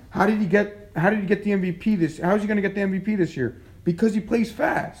one. How did he get the MVP how is he going to get the MVP this year? Because he plays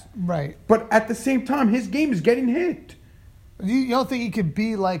fast. Right. But at the same time, his game is getting hit. You don't think he could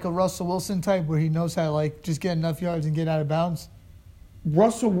be like a Russell Wilson type where he knows how to like just get enough yards and get out of bounds?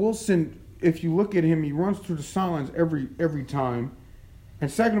 Russell Wilson, if you look at him, he runs through the sidelines every time.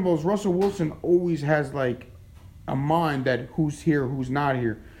 And second of all, Russell Wilson always has like a mind that who's here, who's not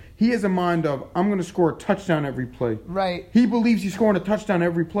here. He has a mind of, I'm going to score a touchdown every play. Right. He believes he's scoring a touchdown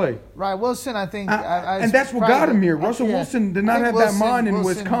every play. Right. Wilson, I think. And that's what got him here. Russell Wilson did not have that mind in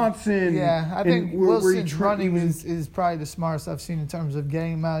Wisconsin. Yeah, I think Wilson's running is probably the smartest I've seen in terms of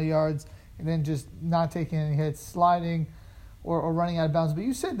getting him out of yards and then just not taking any hits, sliding or running out of bounds. But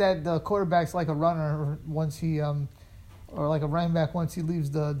you said that the quarterback's like a runner once he or like a running back once he leaves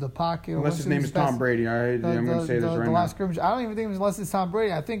the pocket. Unless his name is Tom Brady. I'm going to say this right now. The last scrimmage. I don't even think it was unless it's Tom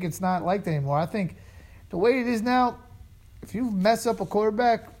Brady. I think it's not like that anymore. I think the way it is now, if you mess up a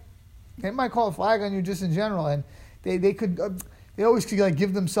quarterback, they might call a flag on you just in general. And they could they always could like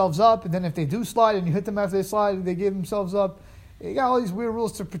give themselves up. And then if they do slide and you hit them after they slide, they give themselves up. They got all these weird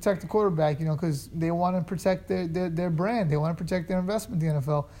rules to protect the quarterback, because they want to protect their brand. They want to protect their investment in the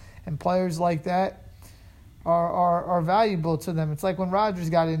NFL. And players like that are valuable to them. It's like when Rodgers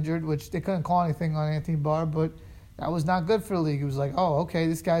got injured, which they couldn't call anything on Anthony Barr, but that was not good for the league. It was like, oh, okay,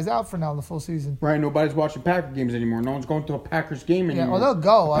 this guy's out for now the full season. Right, nobody's watching Packer games anymore. No one's going to a Packers game anymore. Yeah, well, they'll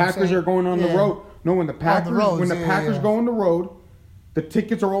go. The Packers are going on the road. No, when the Packers go on the road, the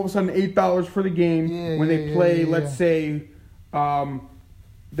tickets are all of a sudden $8 for the game. When they play, let's say,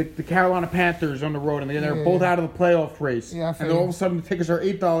 the Carolina Panthers on the road, and they're both out of the playoff race. Yeah, and then all of a sudden the tickets are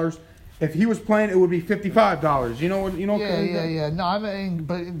 $8. If he was playing, it would be $55. You know what? Yeah. No, I mean,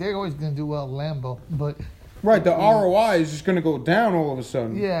 but they're always going to do well at Lambeau. But right, the ROI is just going to go down all of a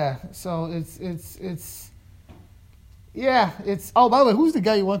sudden. Yeah. So it's. Oh, by the way, who's the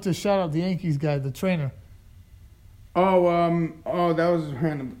guy you want to shout out? The Yankees guy, the trainer. That was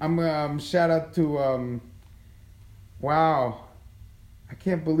random. I'm shout out to wow, I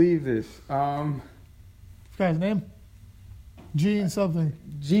can't believe this. This guy's name? Gene something.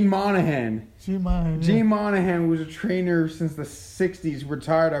 Gene Monahan. Gene Monahan was a trainer since the 60s,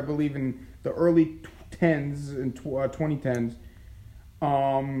 retired, I believe, in the early 2010s.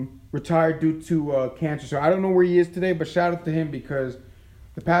 Retired due to cancer. So I don't know where he is today, but shout out to him because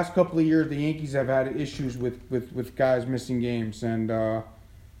the past couple of years, the Yankees have had issues with guys missing games. And I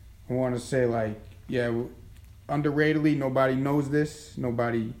want to say, underratedly, nobody knows this.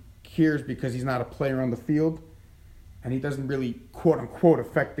 Nobody cares because he's not a player on the field, and he doesn't really quote unquote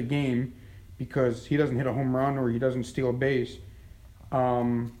affect the game because he doesn't hit a home run or he doesn't steal a base.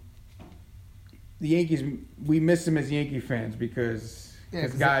 The Yankees, we miss him as Yankee fans because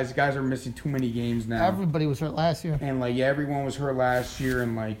guys are missing too many games now. Everybody was hurt last year, and everyone was hurt last year,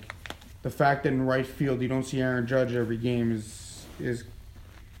 and the fact that in right field you don't see Aaron Judge every game is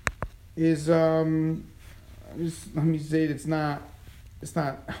let me say it's not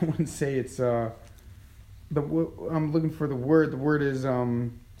I wouldn't say it's I'm looking for the word. The word is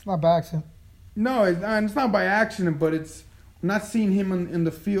it's not by accident. No, it's not by accident, but it's not seeing him in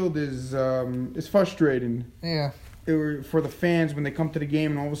the field is frustrating. Yeah. For the fans when they come to the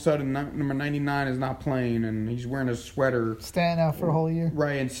game and all of a sudden number 99 is not playing and he's wearing a sweater. Stanton out for a whole year.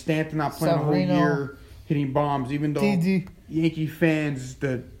 Right, and Stanton not playing Severino, a whole year, hitting bombs. Even though Yankee fans,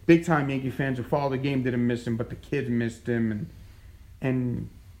 the big-time Yankee fans who follow the game didn't miss him, but the kids missed him and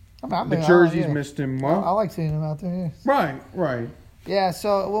the jerseys missed him. Well, I like seeing him out there, yes. Right. Yeah,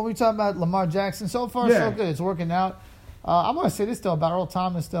 so when we talk about Lamar Jackson, so far so good. It's working out. I'm going to say this, though, about Earl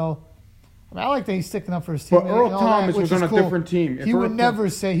Thomas, though. I mean, I like that he's sticking up for his team. But Earl Thomas was on a different team. He would never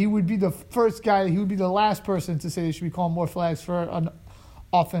say, he would be the first guy, he would be the last person to say they should be calling more flags for an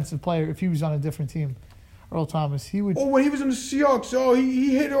offensive player if he was on a different team. Earl Thomas, he would. Oh, when he was in the Seahawks,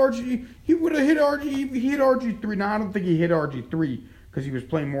 he hit RG. He would have hit RG. He hit RG3. Now I don't think he hit RG3 because he was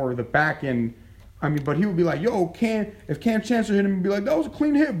playing more of the back end. I mean, but he would be like, "Yo, if Cam Chancellor hit him, he'd be like, that was a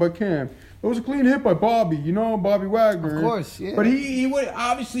clean hit by Cam. That was a clean hit by Bobby. Bobby Wagner. Of course, yeah. But he would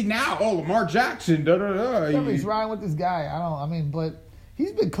obviously now. Oh, Lamar Jackson. He's riding with this guy. But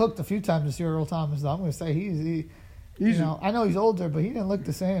he's been cooked a few times this year, Earl Thomas. Though I'm going to say I know he's older, but he didn't look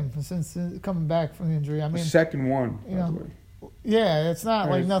the same since coming back from the injury. I mean, the second one. By the way. Yeah, it's not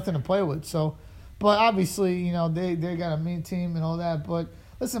like nothing to play with. So, but obviously, they got a mean team and all that. But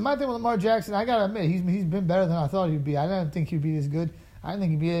listen, my thing with Lamar Jackson, I gotta admit, he's been better than I thought he'd be. I didn't think he'd be as good. I didn't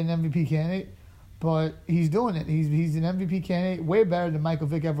think he'd be an MVP candidate, but he's doing it. He's an MVP candidate, way better than Michael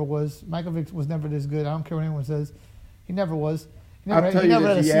Vick ever was. Michael Vick was never this good. I don't care what anyone says. He never was. He never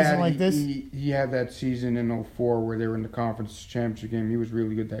had a season like this. He had that season in 2004 where they were in the conference championship game. He was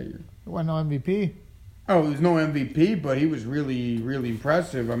really good that year. He wasn't no MVP. Oh, he was no MVP, but he was really, really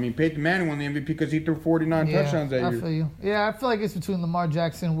impressive. I mean, Peyton Manning won the MVP because he threw 49 touchdowns that year. I feel you. Yeah, I feel like it's between Lamar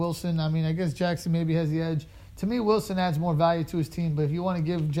Jackson and Wilson. I mean, I guess Jackson maybe has the edge. To me, Wilson adds more value to his team. But if you want to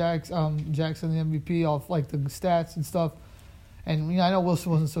give Jackson the MVP off like the stats and stuff, and I know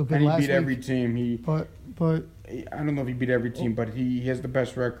Wilson wasn't so good last week. And he beat every team. But I don't know if he beat every team, but he has the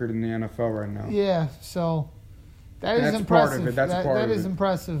best record in the NFL right now. Yeah, so that's impressive. Part of it. That is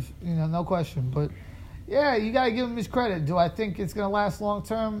impressive. No question. But yeah, you got to give him his credit. Do I think it's going to last long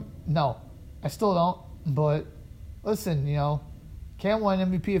term? No, I still don't. But listen, Cam won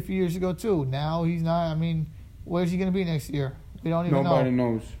MVP a few years ago too. Now he's not. I mean, where's he going to be next year? We don't even know. Nobody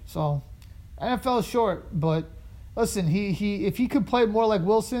knows. So NFL is short, but listen, he if he could play more like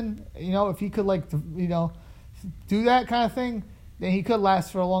Wilson, if he could do that kind of thing, then he could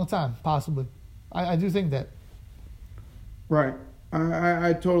last for a long time, possibly. I do think that. Right.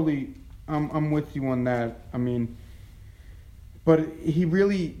 I totally. I'm with you on that. I mean, but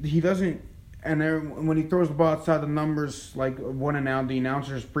he doesn't. And when he throws the ball outside the numbers, like one and out, the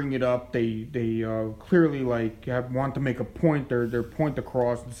announcers bring it up. They clearly want to make a point. Their point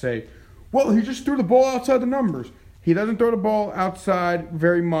across and say, well, he just threw the ball outside the numbers. He doesn't throw the ball outside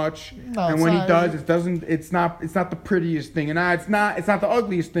very much, and when he does, it's not the prettiest thing, and it's not the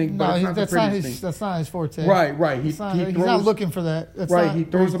ugliest thing, but it's not the prettiest thing. That's not his forte. Right. He's not looking for that. He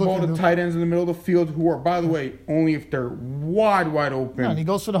throws the ball to tight ends in the middle of the field, who are, by the way, only if they're wide open. And he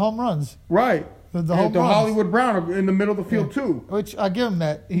goes for the home runs. Right. The Hollywood Brown in the middle of the field too. Which I give him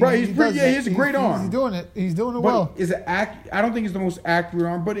that. He has a great arm. He's doing it. He's doing it well. I don't think it's the most accurate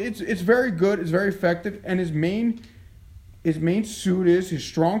arm, but it's very good. It's very effective, and his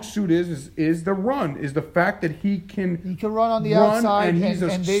strong suit is the run. Is the fact that he can run on the outside,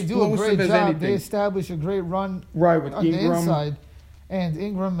 and they do a great job. They establish a great run with on Ingram, the inside, and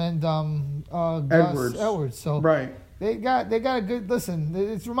Ingram and Edwards. So right. They got a good listen.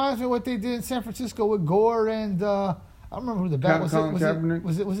 It reminds me of what they did in San Francisco with Gore and I don't remember who the back was.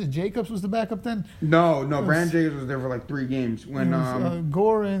 Was it Jacobs was the backup then? No. Brandon Jacobs was there for like 3 games when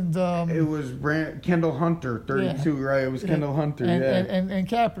Gore and it was Kendall Hunter 32 right. It was Kendall Hunter and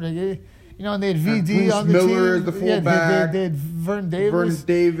Kaepernick. And they had VD on the Bruce team. Miller as the fullback. They had Vernon Davis. And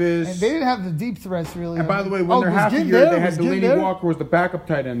they didn't have the deep threats really. And by the way, when they're half a year, they had Delaney Walker was the backup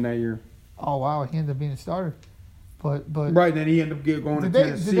tight end that year. Oh wow, he ended up being a starter. But right, then he ended up going to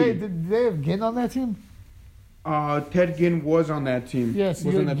Tennessee. Did they have Ginn on that team? Ted Ginn was on that team. Yes,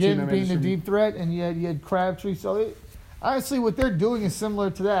 was you on had that team Ginn that being the made the deep threat, and you had Crabtree. So honestly, what they're doing is similar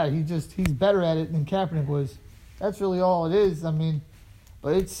to that. He's better at it than Kaepernick was. That's really all it is. I mean,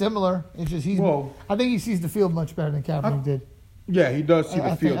 but it's similar. It's just I think he sees the field much better than Kaepernick did. Yeah, he does see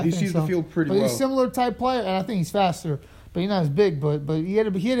the field. He sees so. the field pretty but well. He's a similar type player, and I think he's faster. But he's not as big. But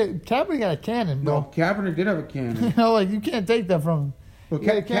Kaepernick got a cannon, bro. No, Kaepernick did have a cannon. You know, like you can't take that from him. But He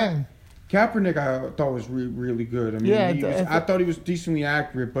had a cannon. Kaepernick, I thought was really good. I mean, I thought he was decently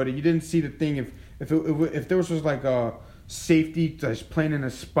accurate, but you didn't see the thing if there was like a safety that's playing in a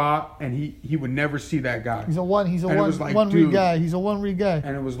spot, and he would never see that guy. He's a one read guy. He's a one read guy.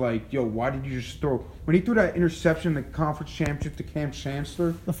 And it was like, yo, why did you just throw? When he threw that interception in the conference championship to Cam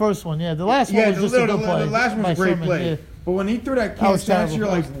Chancellor, the first one, yeah, the last one was just a good play. The last one was a great play. Yeah. But when he threw that Cam Chancellor, you're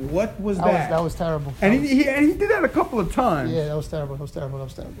like, what was that? That was terrible. And he did that a couple of times. Yeah, that was terrible.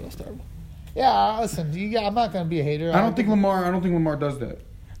 Yeah, listen, I'm not going to be a hater. I don't think Lamar does that.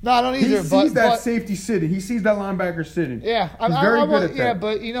 No, I don't either. He sees that safety sitting. He sees that linebacker sitting. Yeah, he's very good at that. Yeah,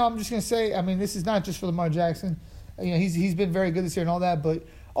 but I'm just going to say, I mean, this is not just for Lamar Jackson. He's been very good this year and all that, but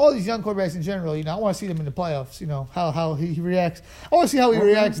all these young quarterbacks in general, I want to see them in the playoffs. How he reacts. I want to see how he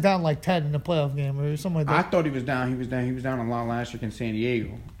reacts down like 10 in the playoff game or something like that. I thought he was down. He was down a lot last year against San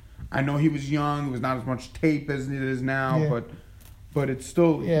Diego. I know he was young. It was not as much tape as it is now, but it's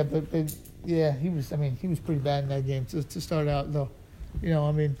still. Yeah, but he was. I mean, he was pretty bad in that game to start out, though.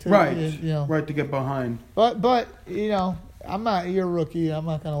 Right to get behind. But I'm not. You're a rookie. I'm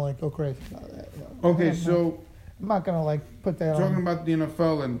not gonna go crazy about that. Okay, so I'm not gonna put that. Talking about the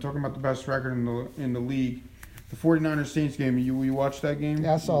NFL and talking about the best record in the league, the 49ers Saints game. You watched that game?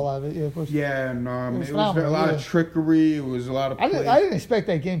 Yeah, I saw a lot of it. Yeah, of course. Yeah, and it was a lot of trickery. It was a lot of. I didn't expect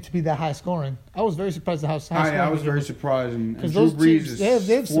that game to be that high scoring. I was very surprised at how high scoring. I was very surprised. And Drew Brees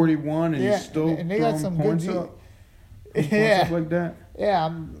is 41, and he's still and they got some points good up. Points up like that.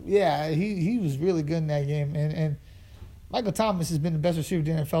 Yeah, he was really good in that game, and Michael Thomas has been the best receiver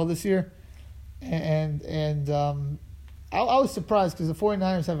in the NFL this year, and I was surprised because the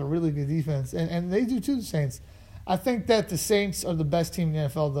 49ers have a really good defense, and they do too, the Saints. I think that the Saints are the best team in the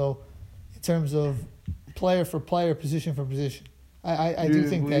NFL, though, in terms of player for player, position for position. I do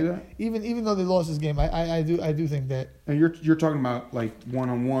think that even though they lost this game, I do think that. And you're talking about like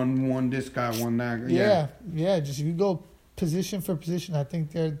 1-on-1, one this guy, one that guy. Yeah. Just if you go position for position, I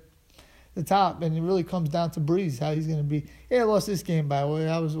think they're the top, and it really comes down to Brees, how he's going to be. Yeah, I lost this game by the way.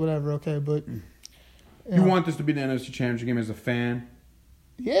 I was whatever, okay, but you want this to be the NFC Championship game as a fan?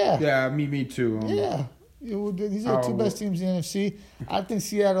 Yeah. Yeah, me too. Yeah. These are the two best teams in the NFC. I think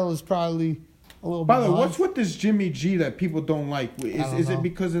Seattle is probably a little bit. By the way, what's with this Jimmy G that people don't like? Is it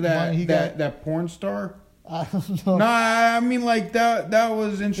because of that porn star? I don't know. No, I mean like that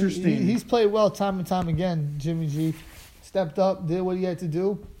was interesting. He's played well time and time again. Jimmy G stepped up, did what he had to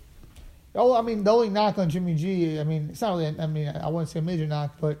do. Oh, I mean, the only knock on Jimmy G, I mean, it's not really. I mean, I wouldn't say a major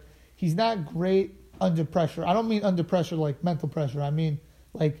knock, but he's not great under pressure. I don't mean under pressure like mental pressure. I mean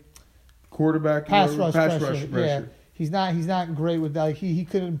like quarterback pass rush pressure. Yeah, he's not great with that. Like, he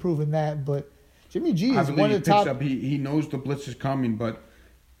could improve in that, but Jimmy G is one of the top. He knows the blitz is coming, but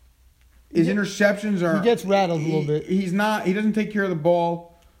his interceptions are. He gets rattled a little bit. He doesn't take care of the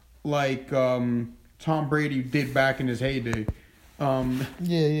ball like Tom Brady did back in his heyday.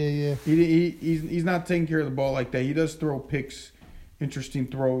 Yeah. He's not taking care of the ball like that. He does throw picks. Interesting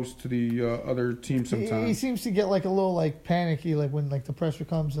throws to the other team sometimes. He seems to get like a little like panicky like when like the pressure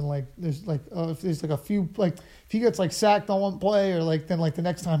comes and like there's like if there's like a few like if he gets like sacked on one play or like then like the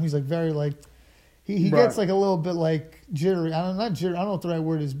next time he's like very like he gets like a little bit like jittery. I don't know what the right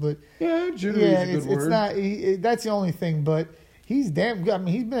word is, but jittery is a good word. It's not. That's the only thing, but he's damn good. I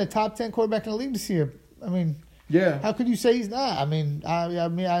mean, he's been a top 10 quarterback in the league this year. I mean, how could you say he's not? I mean,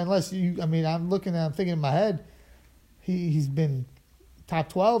 unless you. I mean, I'm thinking in my head, he's been top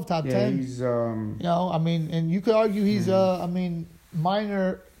 12, top 10. He's I mean, and you could argue he's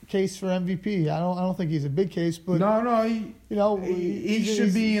minor case for MVP. I don't think he's a big case, but no, he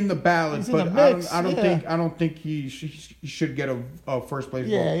should be in the ballot, but I don't think he should get a first place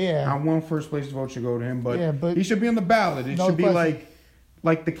vote. Yeah. I want first place vote should go to him, but he should be on the ballot. It should be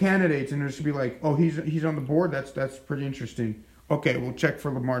like the candidates, and it should be like, oh, he's on the board. That's pretty interesting. Okay, we'll check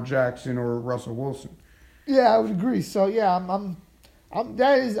for Lamar Jackson or Russell Wilson. Yeah, I would agree. So yeah, I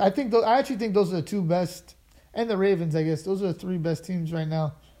actually think those are the two best, and the Ravens. I guess those are the three best teams right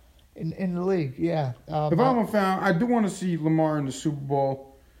now in the league. Yeah. If I'm a fan, I do want to see Lamar in the Super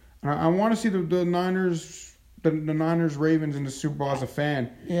Bowl. I want to see the Niners, the Niners Ravens in the Super Bowl as a fan.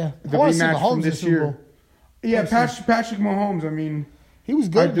 Yeah. The rematch from this year. Yeah, Patrick Mahomes. I mean, He was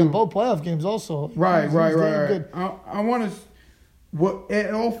good in both playoff games also. Right. Good. I want to. What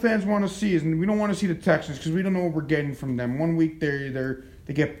all fans want to see is, and we don't want to see the Texans because we don't know what we're getting from them. One week they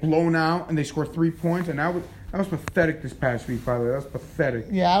get blown out and they score 3 points, and that was pathetic this past week. By the way, that was pathetic.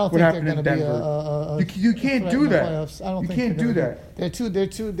 Yeah, I don't think they're going to be you can't do that. Playoffs. I don't think can't do that.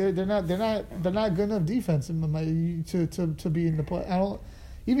 They're not good enough defense to be in the play.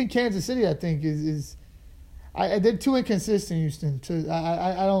 Even Kansas City, I think is. They're too inconsistent, Houston.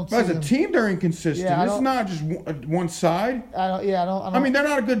 I don't. As a team, they're inconsistent. Yeah, it's not just one side. I don't. I mean, they're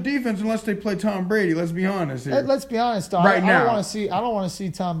not a good defense unless they play Tom Brady. Let's be honest here. Let's be honest, though. I don't want to see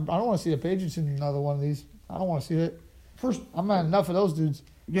the Patriots in another one of these. I don't want to see it. First, I'm not enough of those dudes.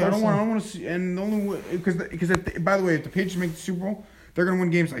 Yeah, personally. I don't want to see. And the only way, because by the way, if the Patriots make the Super Bowl, they're going to win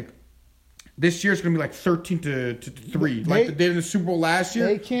games like. This year it's going to be like 13-3, like they did in the Super Bowl last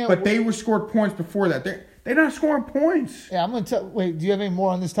year. They were scored points before that. They're not scoring points. Yeah, I'm going to wait, do you have any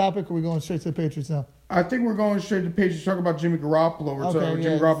more on this topic, or are we going straight to the Patriots now? I think we're going straight to the Patriots to talk about Jimmy Garoppolo.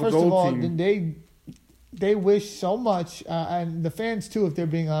 Jimmy Garoppolo's First of all, team. They wish so much, and the fans too, if they're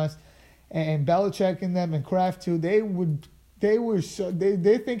being honest, and Belichick and them and Kraft too, they're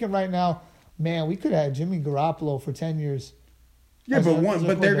thinking right now, man, we could have had Jimmy Garoppolo for 10 years. Yeah,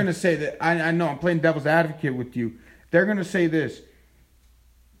 but they're going to say that, I know, I'm playing devil's advocate with you. They're going to say this.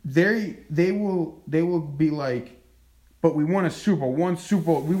 They will be like, but we won a Super Bowl. One Super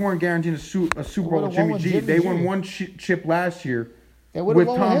Bowl. We weren't guaranteed a Super Bowl with Jimmy G. They won one chip last year with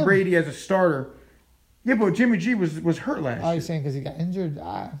Tom Brady as a starter. Yeah, but Jimmy G was hurt last year. Oh, you're saying because he got injured?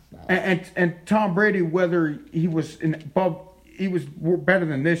 And Tom Brady, whether he was he was better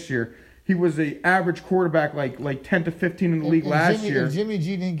than this year. He was an average quarterback, like 10 to 15 in the league last year. If Jimmy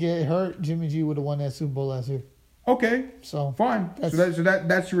G didn't get hurt, Jimmy G would have won that Super Bowl last year. Okay, so fine.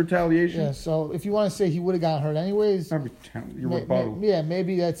 That's your retaliation. Yeah. So if you want to say he would have gotten hurt anyways, your rebuttal.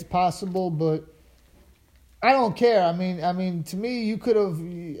 Maybe that's possible, but I don't care. I mean, to me, you could have.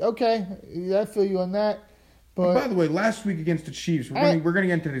 Okay, I feel you on that. But by the way, last week against the Chiefs, we're going to get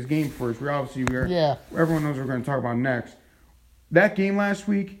into this game first. Everyone knows what we're going to talk about next. That game last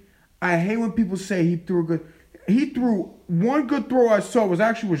week. I hate when people say he threw one good throw I saw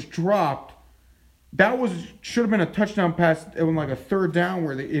was dropped. That should have been a touchdown pass. It was like a third down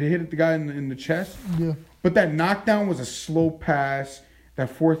where it hit the guy in the chest. Yeah. But that knockdown was a slow pass.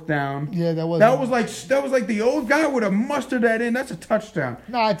 That fourth down. Yeah, that was like the old guy would have mustered that in. That's a touchdown.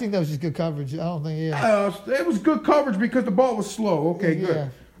 No, I think that was just good coverage. I don't think. Yeah. It was good coverage because the ball was slow. Okay, good. Yeah.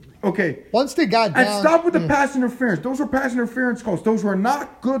 Okay. Once they got down. And stop with the pass interference. Those were pass interference calls. Those were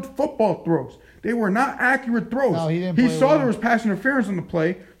not good football throws. They were not accurate throws. No, he saw there was pass interference on the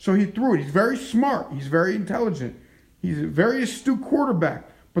play, so he threw it. He's very smart. He's very intelligent. He's a very astute quarterback.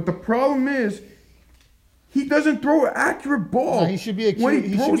 But the problem is, he doesn't throw an accurate ball. No, he should be when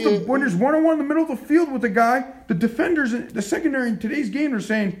there's one-on-one in the middle of the field with the guy, the defenders, the secondary in today's game are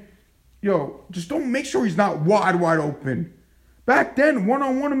saying, yo, just don't make sure he's not wide open. Back then,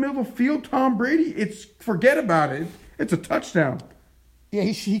 one-on-one in the middle of the field, Tom Brady, forget about it. It's a touchdown. Yeah,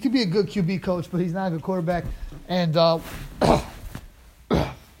 he could be a good QB coach, but he's not a good quarterback. And you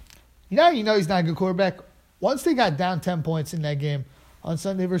know he's not a good quarterback. Once they got down 10 points in that game on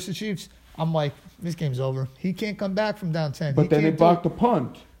Sunday versus the Chiefs, I'm like, this game's over. He can't come back from down 10. But then they blocked the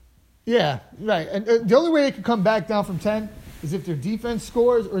punt. Yeah, right. And the only way they can come back down from 10 is if their defense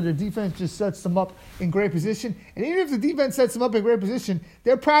scores or their defense just sets them up in great position. And even if the defense sets them up in great position,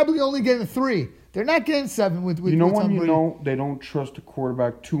 they're probably only getting 3. They're not getting 7 with when they don't trust the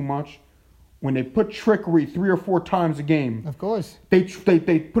quarterback too much? When they put trickery 3 or 4 times a game. Of course. They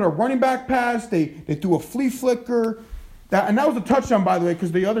put a running back pass. They threw a flea flicker. That was a touchdown, by the way,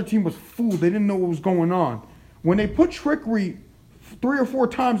 because the other team was fooled. They didn't know what was going on. When they put trickery 3 or 4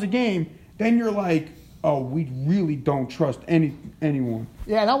 times a game, then you're like, oh, we really don't trust anyone.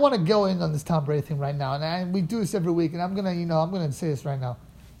 Yeah, and I want to go in on this Tom Brady thing right now, and we do this every week, and I'm gonna say this right now.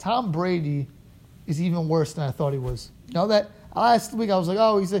 Tom Brady is even worse than I thought he was. You know that last week I was like,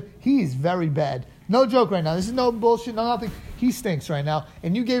 oh, he's very bad. No joke right now. This is no bullshit, no nothing. He stinks right now.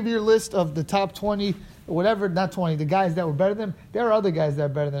 And you gave your list of the top 20, or whatever, not 20, the guys that were better than him. There are other guys that are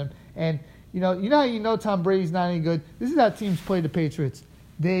better than him. And you know how you know Tom Brady's not any good? This is how teams play the Patriots.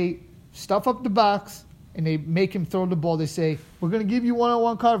 They stuff up the box and they make him throw the ball. They say, we're going to give you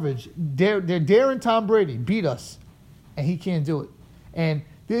one-on-one coverage. They're daring Tom Brady. Beat us. And he can't do it. And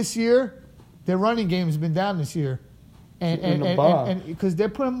this year, their running game has been down this year. And because they're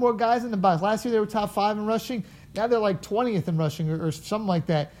putting more guys in the box. Last year, they were top 5 in rushing. Now they're like 20th in rushing or something like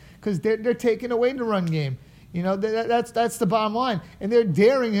that because they're taking away the run game. You know, that's the bottom line. And they're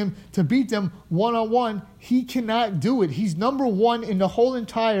daring him to beat them one-on-one. He cannot do it. He's number one in the whole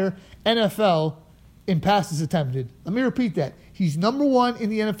entire NFL in passes attempted. Let me repeat that. He's number one in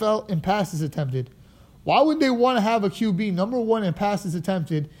the NFL in passes attempted. Why would they want to have a QB number one in passes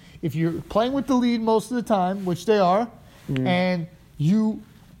attempted if you're playing with the lead most of the time, which they are, and you're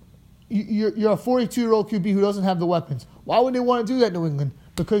a 42-year-old QB who doesn't have the weapons? Why would they want to do that, New England?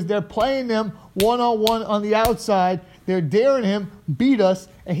 Because they're playing them one-on-one on the outside. They're daring him, beat us,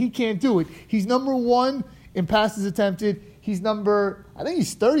 and he can't do it. He's number one in passes attempted. He's I think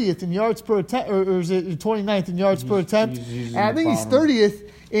he's 30th in yards per attempt, or is it 29th in yards per attempt? And I think he's 30th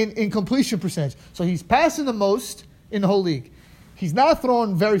in completion percentage. So he's passing the most in the whole league. He's not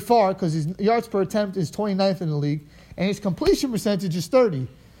throwing very far because his yards per attempt is 29th in the league, and his completion percentage is 30.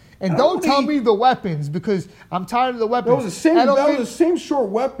 And don't tell me the weapons, because I'm tired of the weapons. That was the same short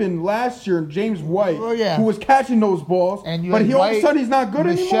weapon last year, James White, who was catching those balls. And but all of a sudden he's not good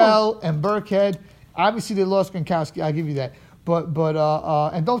anymore. Michelle and Burkhead. Obviously they lost Gronkowski. I'll give you that. But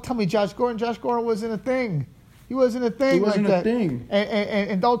and don't tell me Josh Gordon. Josh Gordon wasn't a thing. He wasn't a thing. He wasn't like a thing.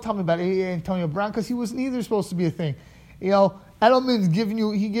 And don't tell me about Antonio Brown, because he wasn't either supposed to be a thing. You know, Edelman's he'll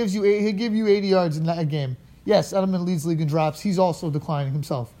give you 80 yards in that game. Yes, Edelman leads league in drops. He's also declining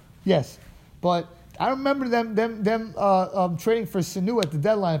himself. Yes, but I remember them trading for Sanu at the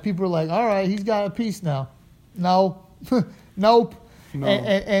deadline. People were like, "All right, he's got a piece now." No, nope. No.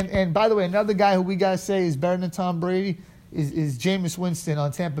 And by the way, another guy who we gotta say is better than Tom Brady is Jameis Winston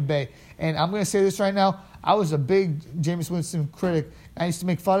on Tampa Bay. And I'm gonna say this right now: I was a big Jameis Winston critic. I used to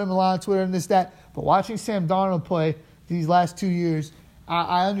make fun of him a lot on Twitter and this, that. But watching Sam Darnold play these last 2 years,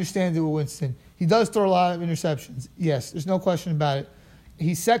 I understand it with Winston. He does throw a lot of interceptions. Yes, there's no question about it.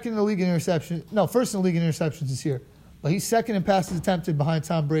 He's second in the league in interceptions. No, first in the league in interceptions this year. But he's second in passes attempted behind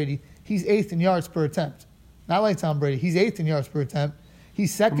Tom Brady. He's eighth in yards per attempt. Not like Tom Brady. He's eighth in yards per attempt.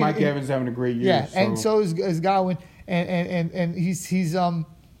 He's second. Mike Evans having a great year. Yeah, and so is Godwin. And he's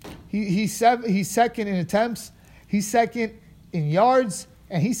second in attempts. He's second in yards,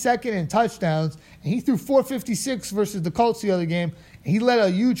 and he's second in touchdowns. And he threw 456 versus the Colts the other game. And he led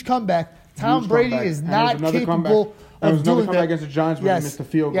a huge comeback. Tom Brady is not capable. There was another comeback against the Giants where they missed the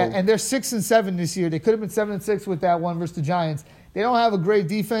field goal. Yeah, and they're 6-7 this year. They could have been 7-6 with that one versus the Giants. They don't have a great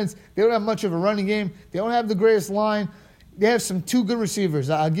defense. They don't have much of a running game. They don't have the greatest line. They have two good receivers.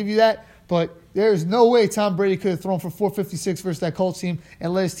 I'll give you that. But there's no way Tom Brady could have thrown for 456 versus that Colts team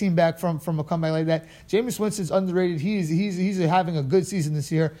and led his team back from a comeback like that. Jameis Winston's underrated. He's having a good season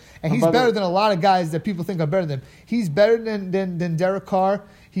this year, and he's better than a lot of guys that people think are better than him. He's better than Derek Carr.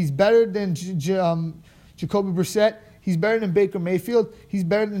 He's better than Jacoby Brissett. He's better than Baker Mayfield. He's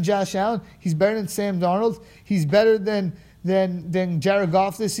better than Josh Allen. He's better than Sam Darnold. He's better than Jared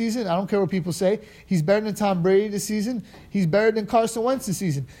Goff this season. I don't care what people say. He's better than Tom Brady this season. He's better than Carson Wentz this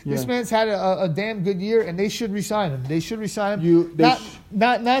season. Yeah. This man's had a damn good year, and they should resign him. They should resign him.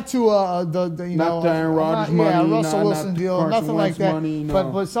 Not to Aaron Rodgers money, Russell Wilson deal, nothing like that. Money,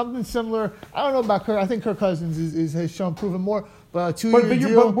 no. But something similar. I don't know about Kirk. I think Kirk Cousins has shown proven more. But a 2-year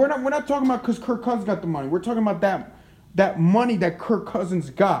deal. But we're not talking about because Kirk Cousins got the money. We're talking about that money that Kirk Cousins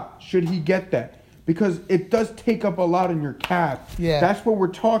got. Should he get that? Because it does take up a lot in your cap. Yeah. That's what we're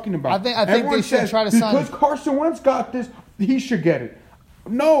talking about. I think they should try to sign him. Because Carson Wentz got this, he should get it.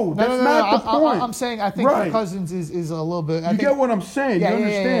 No, that's not the point. I'm saying I think Kirk Cousins is a little bit. You get what I'm saying? Yeah, you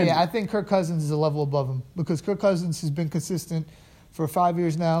understand? Yeah. I think Kirk Cousins is a level above him because Kirk Cousins has been consistent for 5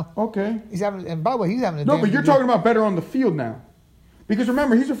 years now. Okay. And by the way, he's having a No, but you're talking about better on the field now. Because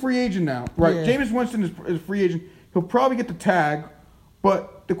remember, he's a free agent now. Right. Yeah. Jameis Winston is a free agent. He'll probably get the tag,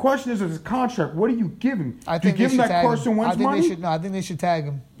 but the question is, his contract, what do you give him? I think do you give him that Carson Wentz money? I think they should tag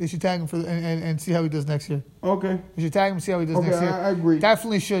him. They should tag him and see how he does next year. Okay. They should tag him and see how he does next year. I agree.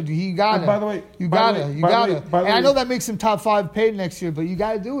 Definitely should. He got it. By the way, you got it. And I know that makes him top 5 paid next year, but you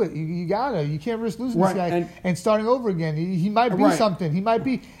got to do it. You got to. You can't risk losing this guy and starting over again. He might be something. He might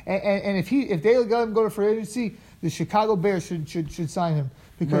be. And if they let him go to free agency, the Chicago Bears should sign him.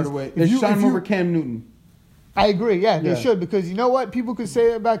 Because they should sign him over Cam Newton. I agree. Yeah, they should. Because you know what? People could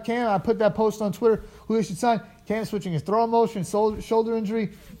say about Cam. I put that post on Twitter. Who they should sign. Cam switching his throw motion, shoulder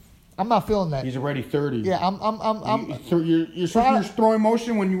injury. I'm not feeling that. He's already 30. Yeah, You're switching your throwing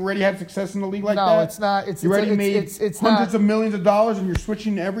motion when you already had success in the league like that? No, it's not. You already made hundreds of millions of dollars and you're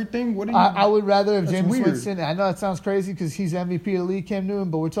switching everything? What are you? I would rather have Jameis Winston. I know that sounds crazy because he's MVP of the league, Cam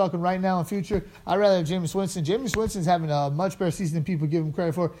Newton, but we're talking right now and future. I'd rather have Jameis Winston. Jameis Winston's having a much better season than people give him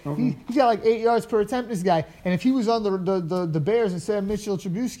credit for. Okay. He's got like 8 yards per attempt, this guy. And if he was on the Bears instead of Mitchell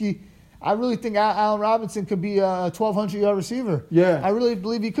Trubisky, I really think Allen Robinson could be a 1,200-yard receiver. Yeah. I really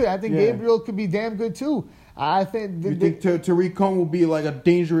believe he could. I think Gabriel could be damn good, too. I think You think Tariq Cohen will be like a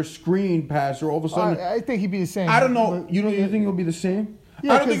dangerous screen passer all of a sudden? I think he'd be the same. I don't know. But, You think he'll be the same?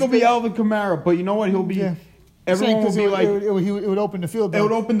 Yeah, I don't think he'll be Alvin Kamara, but you know what? He'll be. Yeah. Everyone will be like. it would open the field. It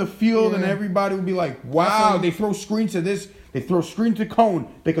would open the field, Yeah. and everybody would be like, "Wow!" They throw screens to this. They throw screens to Cohen.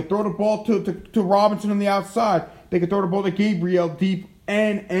 They could throw the ball to Robinson on the outside. They could throw the ball to Gabriel deep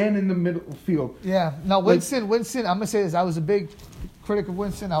and in the middle field. Yeah. Now Winston. I'm gonna say this. I was a big critic of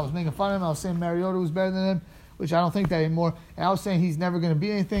Winston. I was making fun of him. I was saying Mariota was better than him, which I don't think that anymore. And I was saying he's never going to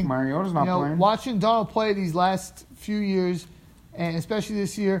be anything. Mariota's not playing. Watching Donald play these last few years, and especially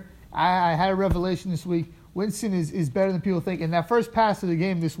this year, I had a revelation this week. Winston is better than people think. And that first pass of the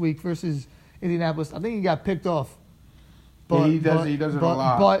game this week versus Indianapolis, I think he got picked off. But, he does it a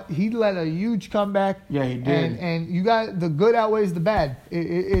lot. But he led a huge comeback. Yeah, he did. And you got the good outweighs the bad.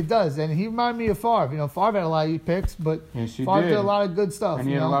 It does. And he reminded me of Favre. Favre had a lot of picks, but yes, he Favre did. did a lot of good stuff. And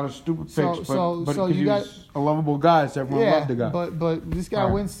he had a lot of stupid picks, but so because you he was a lovable guy, so everyone loved the guy. But this guy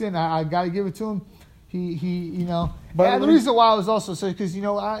Winston, I got to give it to him. He But and the reason why I was also so because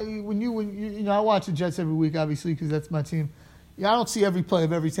I watch the Jets every week, obviously, because that's my team. I don't see every play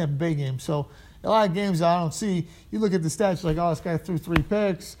of every Tampa Bay game, so a lot of games I don't see. You look at the stats like, oh, this guy threw 3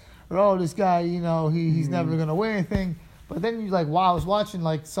 picks, or oh, this guy, he's never going to win anything. But then you're like, wow, I was watching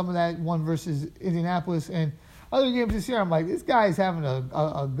like some of that one versus Indianapolis and other games this year. I'm like, this guy's having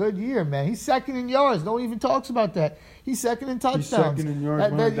a good year, man. He's second in yards. No one even talks about that. He's second in touchdowns. He's second in yards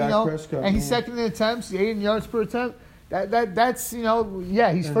behind Dak Prescott. And he's second in attempts. He's 8 yards per attempt. That's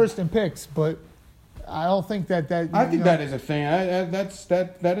he's first in picks, but I don't think that. I think that is a thing.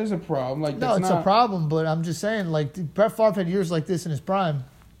 That is a problem. Like no, it's a problem, but I'm just saying, like Brett Favre had years like this in his prime,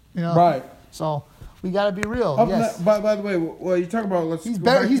 Right. So we got to be real. Yes. By the way, well, you talk about he's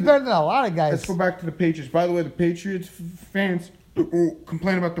better. He's better than a lot of guys. Let's go back to the Patriots. By the way, the Patriots fans who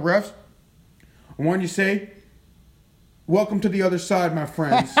complain about the refs. I want you to say, "Welcome to the other side, my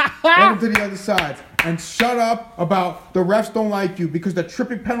friends. Welcome to the other side." And shut up about the refs don't like you because the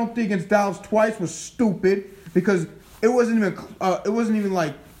tripping penalty against Dallas twice was stupid because it wasn't even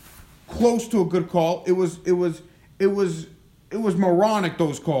like close to a good call. It was moronic,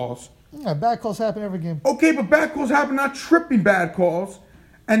 those calls. Yeah, bad calls happen every game. Okay, but bad calls happen, not tripping bad calls.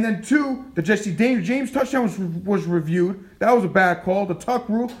 And then 2, the Jesse James touchdown was reviewed. That was a bad call. The tuck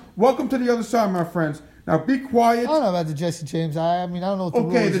rule. Welcome to the other side, my friends. Now be quiet. I don't know about the Jesse James. I don't know what the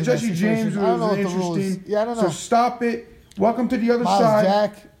rule is. Okay, the Jesse James was interesting. Yeah, I don't know. So stop it. Welcome to the other Miles side.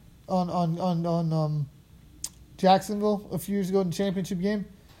 Jack on Jacksonville a few years ago in the championship game,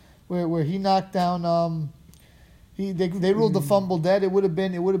 where he knocked down. They ruled the fumble dead. It would have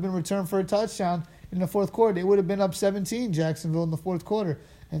been returned for a touchdown in the fourth quarter. They would have been up 17, Jacksonville, in the fourth quarter.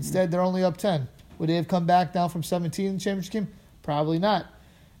 Instead, they're only up 10. Would they have come back down from 17 in the championship game? Probably not.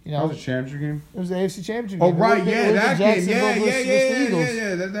 That was a championship game? It was the AFC championship game. Oh, right, that game.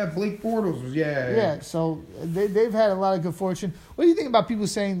 Yeah. That Blake Bortles was, Yeah, so they've had a lot of good fortune. What do you think about people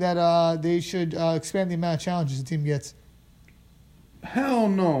saying that they should expand the amount of challenges the team gets? Hell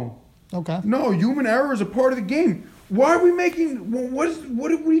no. Okay. No, human error is a part of the game. Why are we making?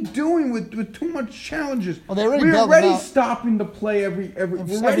 What are we doing with too much challenges? Well, we're already stopping the play every. We're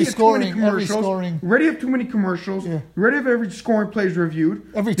already have too many commercials. Scoring. We already have too many commercials. Yeah. We already have every scoring play is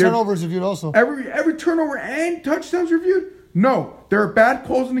reviewed. Every turnover is reviewed also. Every turnover and touchdowns reviewed. No, there are bad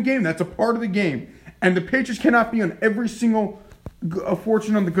calls in the game. That's a part of the game, and the Patriots cannot be on every single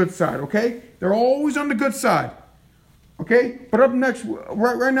fortune on the good side. Okay, they're always on the good side. Okay, but up next,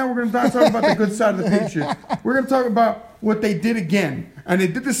 right now, we're going to talk about the good side of the Patriots. We're going to talk about what they did again. And they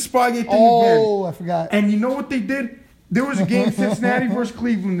did the Spygate thing again. Oh, I forgot. And you know what they did? There was a game, Cincinnati versus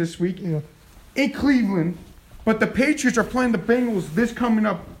Cleveland this week. Yeah. In Cleveland. But the Patriots are playing the Bengals this coming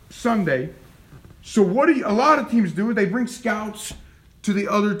up Sunday. So a lot of teams do, they bring scouts to the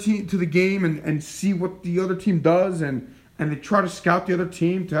other team, to the game and see what the other team does. And they try to scout the other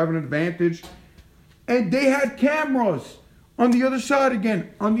team to have an advantage. And they had cameras on the other side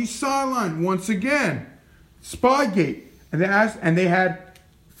again, on the sideline once again. Spygate. And they had,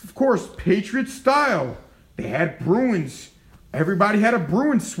 of course, Patriot style. They had Bruins. Everybody had a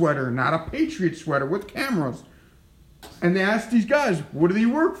Bruins sweater, not a Patriot sweater with cameras. And they asked these guys, what do they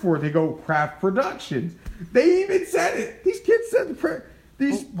work for? They go, Kraft Productions. They even said it. These kids said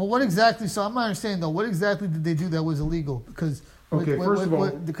But what exactly, so I'm not understanding though, what exactly did they do that was illegal? Because... Okay, first of all...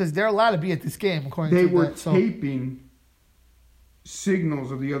 Because they're allowed to be at this game, according to that. They were taping signals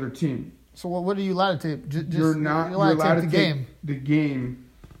of the other team. So what are you allowed to tape? You're allowed to tape the game,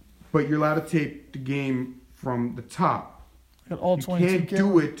 but you're allowed to tape the game from the top. Got all 22 You can't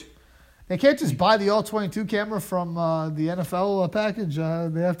do it They can't just buy the all-22 camera from the NFL package.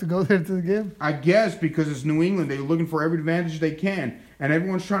 They have to go there to the game. I guess because it's New England, they're looking for every advantage they can. And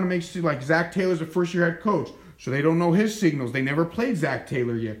everyone's trying to make sure, like, Zach Taylor's a first-year head coach, so they don't know his signals. They never played Zach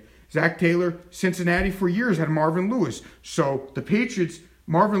Taylor yet. Zach Taylor, Cincinnati for years, had Marvin Lewis. So the Patriots,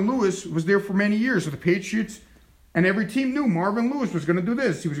 Marvin Lewis was there for many years. So the Patriots and every team knew Marvin Lewis was going to do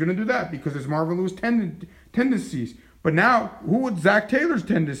this. He was going to do that because it's Marvin Lewis tendencies. But now, who would Zach Taylor's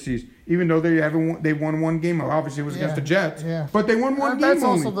tendencies? Even though they won one game, obviously it was against the Jets. Yeah. But they won one game That's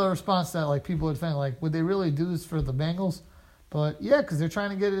only. also the response that like people would think, like, would they really do this for the Bengals? But yeah, because they're trying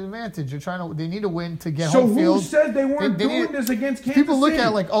to get an advantage. They need to win to get home field. So who said they weren't doing this against Kansas City? People look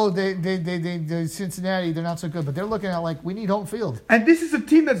at like, oh, they Cincinnati, they're not so good. But they're looking at like, we need home field. And this is a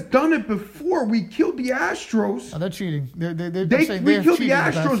team that's done it before. We killed the Astros. Oh, they're cheating. We killed the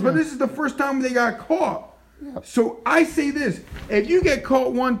Astros, but this is the first time they got caught. Yep. So I say this: if you get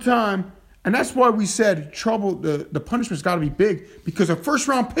caught one time, and that's why we said trouble, the punishment's got to be big because a first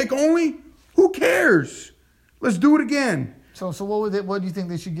round pick only. Who cares? Let's do it again. So what do you think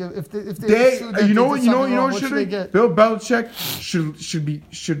they should give if they should they get? Bill Belichick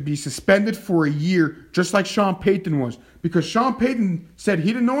should be suspended for a year, just like Sean Payton was, because Sean Payton said he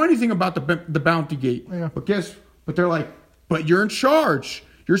didn't know anything about the bounty gate. Yeah. But they're like, but you're in charge.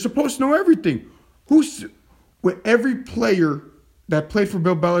 You're supposed to know everything. Every player that played for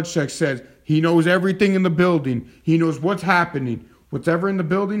Bill Belichick says he knows everything in the building. He knows what's happening. Whatever in the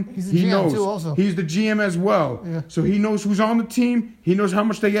building, he knows. Too, also. He's the GM as well. Yeah. So he knows who's on the team. He knows how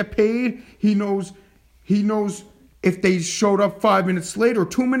much they get paid. He knows if they showed up 5 minutes late or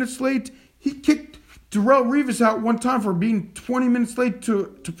 2 minutes late. He kicked Darrelle Revis out one time for being 20 minutes late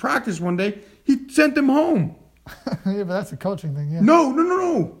to practice one day. He sent him home. Yeah, but that's a coaching thing, yeah.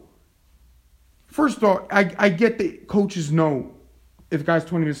 No. First off, I get that coaches know if a guy's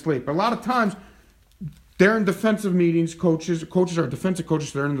 20 minutes late. But a lot of times, they're in defensive meetings. Coaches are defensive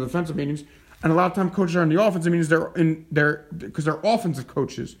coaches. They're in the defensive meetings, and a lot of times coaches are in the offensive meetings. Because they're offensive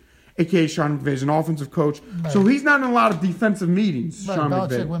coaches. AKA Sean McVay is an offensive coach, right. So he's not in a lot of defensive meetings. Right, Sean Belichick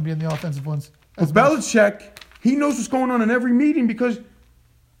McVay wouldn't be in the offensive ones. But Belichick, he knows what's going on in every meeting because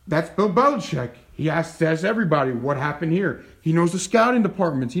that's Bill Belichick. He asks everybody what happened here. He knows the scouting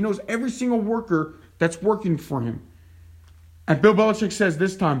departments. He knows every single worker that's working for him. And Bill Belichick says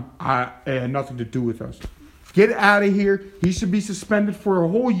this time, it had nothing to do with us. Get out of here. He should be suspended for a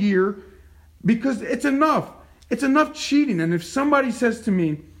whole year because it's enough. It's enough cheating. And if somebody says to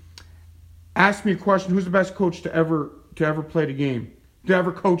me, ask me a question, who's the best coach to ever play the game, to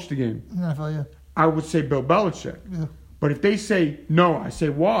ever coach the game? NFL, yeah. I would say Bill Belichick. Yeah. But if they say no, I say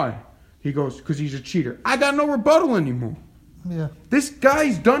why? He goes, because he's a cheater. I got no rebuttal anymore. Yeah. This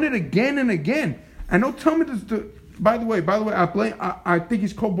guy's done it again and again. And don't tell me this. By the way, I think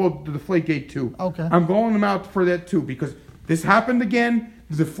he's culpable to the Deflategate too. Okay. I'm calling him out for that too because this happened again.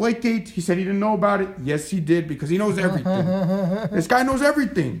 The Deflategate, he said he didn't know about it. Yes, he did because he knows everything. This guy knows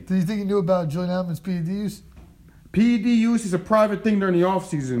everything. Do you think he knew about Julian Edelman's PED use? PED use is a private thing during the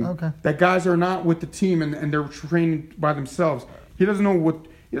offseason. Okay. That guys are not with the team and they're training by themselves. He doesn't know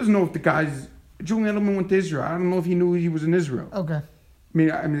if the guys. Julian Edelman went to Israel. I don't know if he knew he was in Israel. Okay. I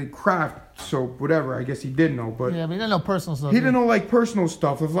mean, Kraft, so whatever. I guess he did know, but yeah, but he didn't know personal stuff. He didn't know like personal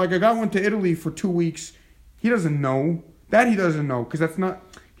stuff. If like a guy went to Italy for 2 weeks, he doesn't know that. He doesn't know because that's not.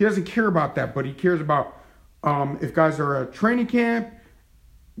 He doesn't care about that, but he cares about if guys are at training camp.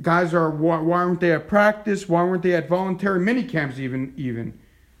 Guys are why weren't they at practice? Why weren't they at voluntary mini camps even?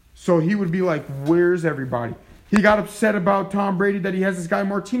 So he would be like, "Where's everybody?" He got upset about Tom Brady that he has this guy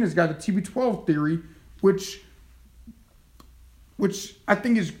Martinez got the TB12 theory, which I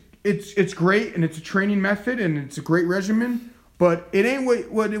think is it's great and it's a training method and it's a great regimen, but it ain't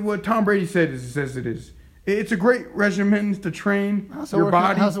what Tom Brady says it is. It's a great regimen to train your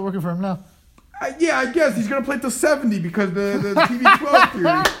body. How's it working for him now? Yeah, I guess he's gonna play till 70 because the TB12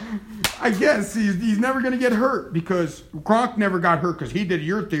 theory. I guess he's never gonna get hurt because Gronk never got hurt because he did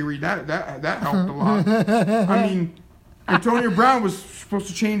your theory. That helped a lot. I mean, Antonio Brown was supposed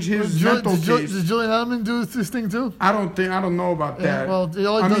to change his mental case. Does Julian Edelman do this thing too? I don't know about that. Well,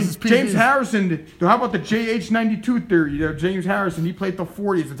 all he does is James Harrison did. How about the JH92 theory? James Harrison, he played till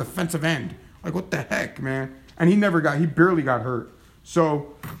 40 as a defensive end. Like, what the heck, man? And he barely got hurt.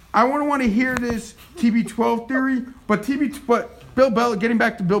 So I wouldn't want to hear this TB12 theory, but getting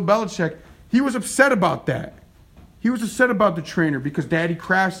back to Bill Belichick, he was upset about that. He was upset about the trainer because Daddy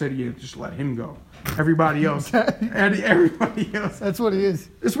Kraft said he had to just let him go. Everybody else. Everybody else. That's what he is.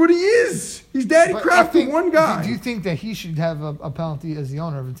 That's what he is. He's Daddy Kraft, the one guy. Do you think that he should have a penalty as the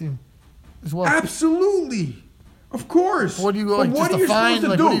owner of the team as well? Absolutely. Of course. What do you But like? what Just are a you fine? supposed to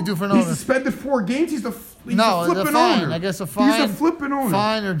Like do? what do you do for an He's owner? suspended 4 games. He's a No, flipping the fine. owner. I guess a fine. He's a flipping owner.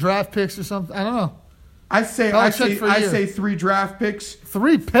 Fine or draft picks or something. I don't know. I Belichick for you. say 3 draft picks.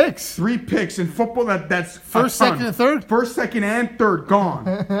 3 picks. 3 picks in football. That's First, a ton. second, and third. First, second, and third gone,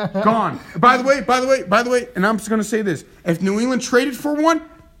 gone. By the way, and I'm just gonna say this: if New England traded for one,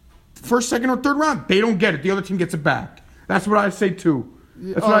 first, second, or third round, they don't get it. The other team gets it back. That's what I say too.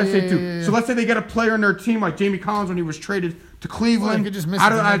 That's what I say too. Yeah. So let's say they get a player in their team like Jamie Collins when he was traded to Cleveland. they could just miss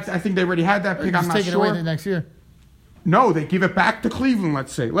I it. think they already had that pick. I'm Just not take it away the sure. next year. No, they give it back to Cleveland.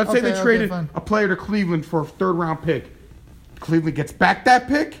 Let's say Okay, they traded fine. a player to Cleveland for a 3rd round pick. Cleveland gets back that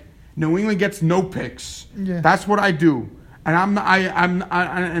pick. New England gets no picks. Yeah. That's what I do, and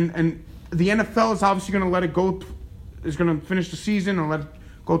and the NFL is obviously going to let it go. Is going to finish the season and let it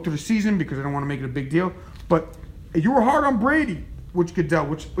go through the season because they don't want to make it a big deal. But you were hard on Brady, Goodell,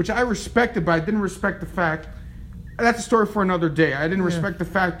 which I respected, but I didn't respect the fact. That's a story for another day. I didn't respect the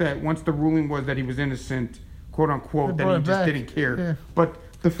fact that once the ruling was that he was innocent, quote unquote, that he just didn't care. Yeah. But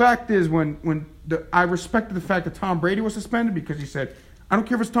the fact is, I respected the fact that Tom Brady was suspended because he said, "I don't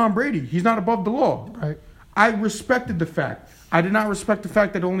care if it's Tom Brady. He's not above the law." Right. I respected the fact. I did not respect the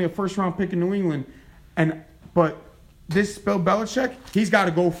fact that only a 1st round pick in New England, but this Bill Belichick, he's got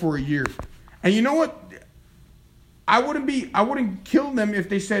to go for a year. And you know what? I wouldn't kill them if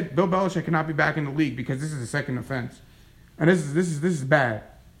they said Bill Belichick cannot be back in the league because this is a second offense, and this is bad.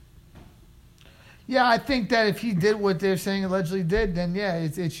 Yeah, I think that if he did what they're saying allegedly did, then yeah,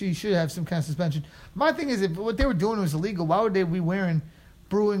 he should have some kind of suspension. My thing is, if what they were doing was illegal, why would they be wearing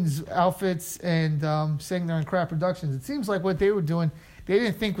Bruins outfits and saying they're in crap productions? It seems like what they were doing, they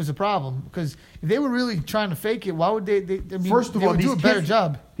didn't think was a problem because if they were really trying to fake it, why would they? First of all, would do a better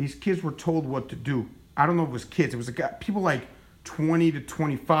job. These kids were told what to do. I don't know if it was kids. It was people like 20 to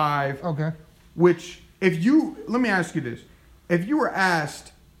 25. Okay. Which, let me ask you this: if you were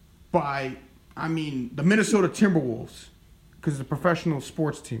asked by, the Minnesota Timberwolves, because it's a professional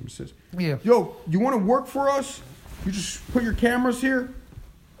sports team, says, Yeah. "Yo, you want to work for us? You just put your cameras here."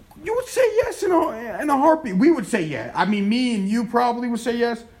 You would say yes in a heartbeat. We would say yeah. Me and you probably would say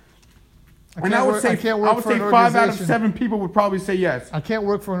yes. I would say 5 out of 7 people would probably say yes. I can't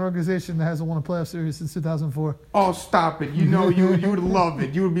work for an organization that hasn't won a playoff series since 2004. Oh, stop it. You would love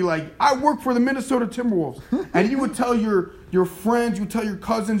it. You would be like, I work for the Minnesota Timberwolves. And you would tell your friends, you would tell your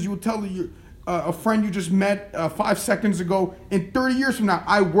cousins, you would tell a friend you just met 5 seconds ago, in 30 years from now,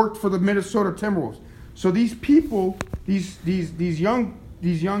 I worked for the Minnesota Timberwolves. So these people, these young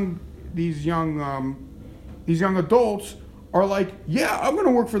adults are like, yeah, I'm going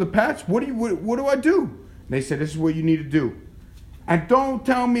to work for the Pats. What do I do? And they said, this is what you need to do. And don't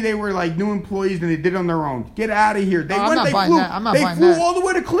tell me they were like new employees and they did it on their own. Get out of here. They flew all the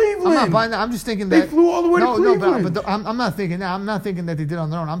way to Cleveland. I'm not buying that. I'm just thinking that they flew all the way to Cleveland. No, but I'm not thinking that. I'm not thinking that they did it on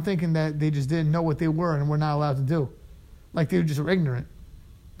their own. I'm thinking that they just didn't know what they were and were not allowed to do. Like they were just ignorant.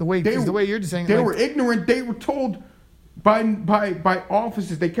 The way you're just saying, they were ignorant. They were told by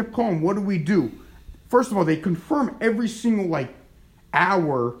officers. They kept calling. What do we do? First of all, they confirm every single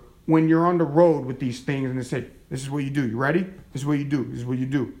hour when you're on the road with these things, and they say, "This is what you do. You ready? This is what you do. This is what you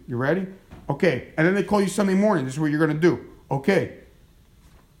do. You ready? Okay." And then they call you Sunday morning. This is what you're gonna do. Okay.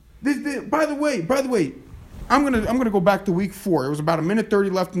 By the way, I'm gonna go back to week 4. It was about 1:30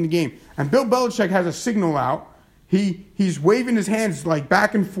 left in the game, and Bill Belichick has a signal out. He's waving his hands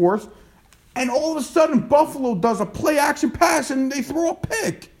back and forth, and all of a sudden Buffalo does a play action pass and they throw a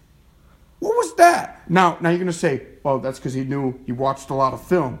pick. What was that? Now you're gonna say, "Oh, that's because he watched a lot of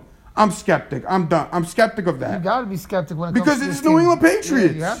film." I'm skeptic. I'm done. I'm skeptic of that. You got to be skeptic when it comes to this because team. it's New England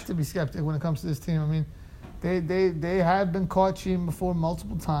Patriots. Yeah, you have to be skeptic when it comes to this team. They have been caught cheating before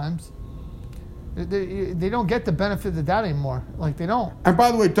multiple times. They don't get the benefit of the doubt anymore. They don't. And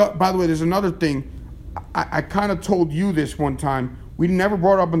by the way, there's another thing. I kind of told you this one time. We never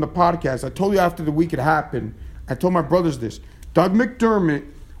brought it up on the podcast. I told you after the week it happened. I told my brothers this. Doug McDermott,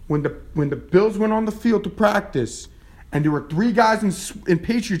 when the Bills went on the field to practice, and there were 3 guys in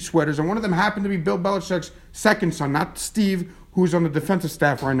Patriot sweaters, and one of them happened to be Bill Belichick's second son, not Steve, who's on the defensive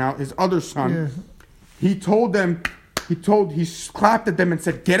staff right now, his other son. Yeah. He clapped at them and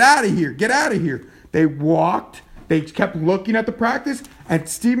said, "Get out of here, get out of here." They walked. They kept looking at the practice, and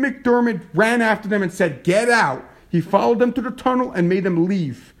Steve McDermott ran after them and said, "Get out." He followed them to the tunnel and made them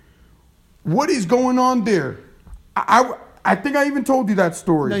leave. What is going on there? I think I even told you that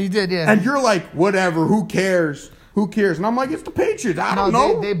story. No, you did, yeah. And you're like, whatever, who cares? Who cares? And I'm like, it's the Patriots. I don't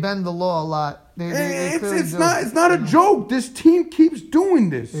know. They bend the law a lot. It's not a joke. This team keeps doing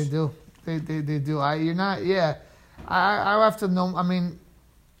this. They do. They do. I have to know.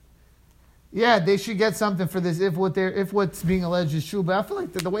 Yeah, they should get something for this if what's being alleged is true. But I feel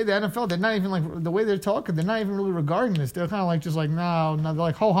like the way the NFL, they're not even like the way they're talking. They're not even really regarding this. They're kind of like just like no, they're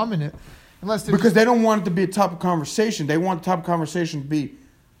like ho humming it, because they don't want it to be a topic of conversation. They want the topic of conversation to be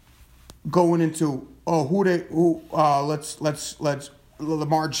going into let's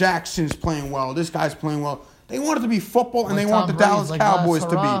Lamar Jackson's playing well. This guy's playing well. They want it to be football, and they want the Dallas Cowboys to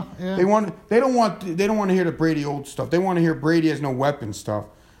be. Yeah. They don't want to hear the Brady old stuff. They want to hear Brady has no weapon stuff.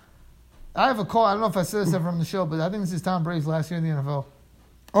 I have a call. I don't know if I said this ever on the show, but I think this is Tom Brady's last year in the NFL.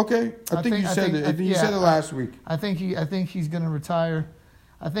 Okay, I think you said it. You said it last week. I think he's going to retire.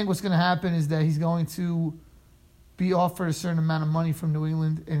 I think what's going to happen is that he's going to be offered a certain amount of money from New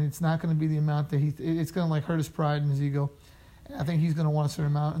England, and it's not going to be the amount that it's going to like hurt his pride and his ego. And I think he's going to want a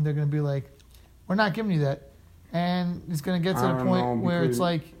certain amount, and they're going to be like, "We're not giving you that." And it's going to get to the point where it's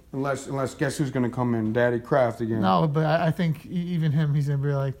like, unless guess who's going to come in, Daddy Kraft again? No, but I think even him, he's going to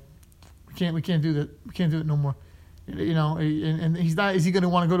be like, we can't do that. We can't do it no more. You know, and he's not. Is he going to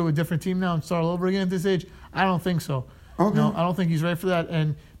want to go to a different team now and start all over again at this age? I don't think so. Okay. No, I don't think he's ready for that.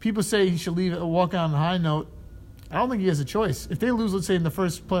 And people say he should walk out on a high note. I don't think he has a choice. If they lose, let's say in the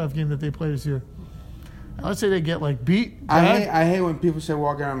first playoff game that they play this year, let's say they get like beat. I hate when people say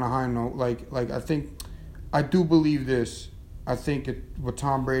walk out on a high note. Like I do believe this. I think with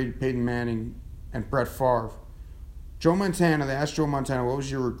Tom Brady, Peyton Manning, and Brett Favre, Joe Montana. They asked Joe Montana, "What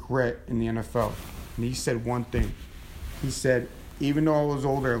was your regret in the NFL?" And he said one thing. He said, even though I was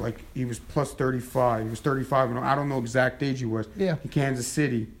older, like he was plus 35. He was 35. And I don't know exact age he was. Yeah. In Kansas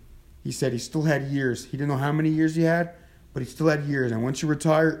City. He said he still had years. He didn't know how many years he had, but he still had years. And once you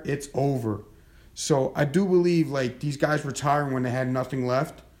retire, it's over. So I do believe like these guys retiring when they had nothing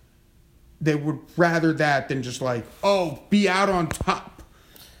left, they would rather that than just like, be out on top.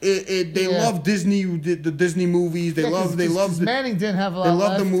 They love Disney, the Disney movies. They love Manning didn't have a lot. They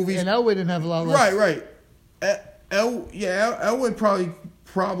love left, the movies, and Elway didn't have a lot left. Right. Elway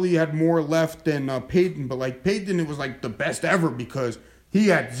probably had more left than Peyton, but like Peyton, it was like the best ever because he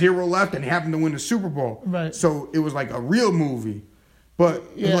had zero left and he happened to win the Super Bowl. Right. So it was like a real movie,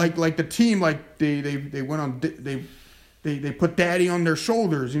 but like the team, like they went on they put Daddy on their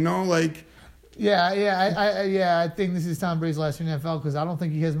shoulders, you know, like. I think this is Tom Brady's last year in the NFL because I don't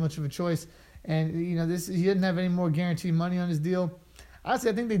think he has much of a choice, and he didn't have any more guaranteed money on his deal. Honestly,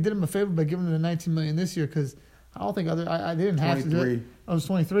 I think they did him a favor by giving him the $19 million this year because I don't think they didn't have to do it. I was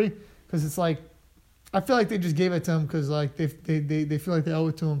 23 because it's like I feel like they just gave it to him because like they feel like they owe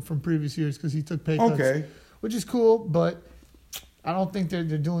it to him from previous years because he took pay cuts, which is cool, but I don't think they're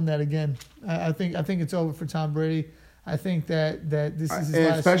doing that again. I think it's over for Tom Brady. I think that this is his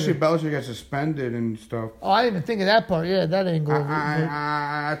last especially year. Belichick got suspended and stuff. Oh, I didn't even think of that part. Yeah, that ain't going.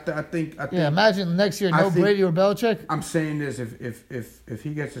 I think. Yeah, imagine next year Brady or Belichick. I'm saying this: if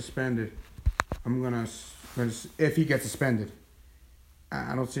he gets suspended, if he gets suspended,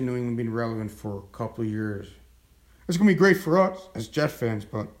 I don't see New England being relevant for a couple of years. It's gonna be great for us as Jet fans,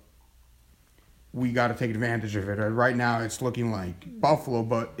 but we got to take advantage of it. Right now, it's looking like Buffalo,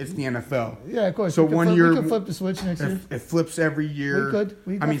 but it's the NFL. Yeah, of course. So we can flip the switch next year. It flips every year.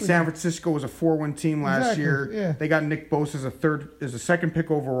 We could. San Francisco was a 4-win team last year. Yeah. They got Nick Bosa as a second pick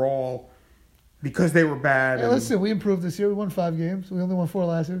overall because they were bad. Hey, listen, we improved this year. We won 5 games. We only won 4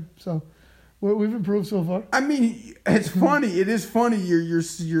 last year, so we've improved so far. I mean, it's funny. It is funny. You're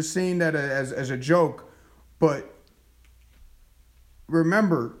saying that as a joke, but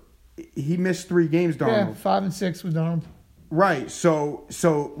remember. He missed 3 games, Darnold. Yeah, 5 and 6 with Darnold. Right. So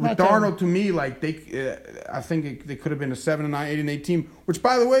with Darnold, to me, like I think they could have been a 7-9, 8-8 team, which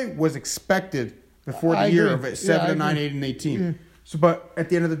by the way was expected before the year of a 7-9, 8-8 team. Yeah. So, but at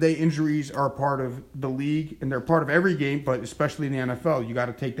the end of the day, injuries are a part of the league, and they're part of every game. But especially in the NFL, you got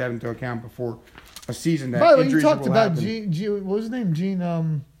to take that into account before a season. That by the way, injuries you talked will about happen. what was his name?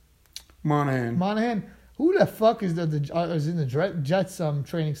 Gene Monahan. Who the fuck is is in the Jets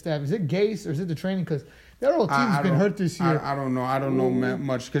training staff? Is it Gase or is it the training? Because their whole team's been hurt this year. I don't know. I don't know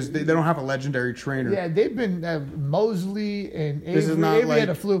much because they don't have a legendary trainer. Yeah, they've been Mosley and Avery. This is not Avery had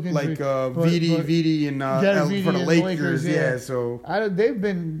a fluke injury, Vidi and for the Lakers. Yeah, so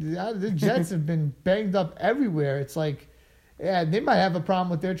the Jets have been banged up everywhere. It's like, they might have a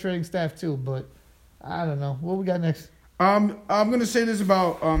problem with their training staff too. But I don't know. What we got next? I'm gonna say this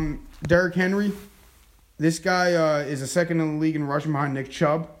about Derrick Henry. This guy is a second in the league in rushing behind Nick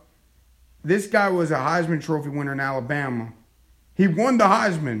Chubb. This guy was a Heisman Trophy winner in Alabama. He won the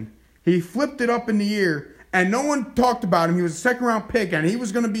Heisman. He flipped it up in the air, and no one talked about him. He was a second-round pick, and he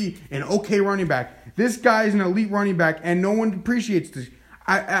was going to be an okay running back. This guy is an elite running back, and no one appreciates this.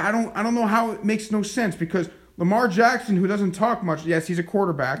 I don't know how it makes no sense because Lamar Jackson, who doesn't talk much, yes, he's a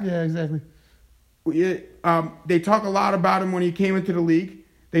quarterback. Yeah, exactly. They talk a lot about him when he came into the league.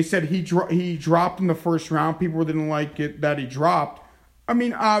 They said he dropped in the first round. People didn't like it that he dropped. I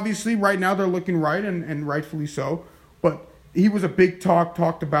mean, obviously, right now they're looking right, and rightfully so. But he was a big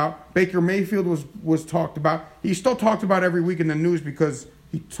talked about. Baker Mayfield was talked about. He's still talked about every week in the news because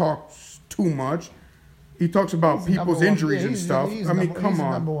he talks too much. He talks about people's injuries and stuff. I mean, come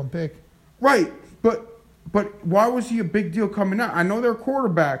on. Number one pick. Right, but why was he a big deal coming out? I know they're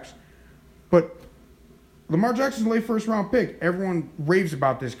quarterbacks, but Lamar Jackson's a late first round pick. Everyone raves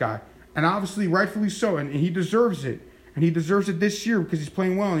about this guy, and obviously rightfully so, and he deserves it. And he deserves it this year because he's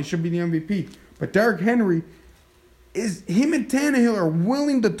playing well and he should be the MVP. But Derrick Henry him and Tannehill are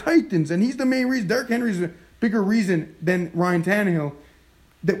willing the Titans, and he's the main reason. Derrick Henry's a bigger reason than Ryan Tannehill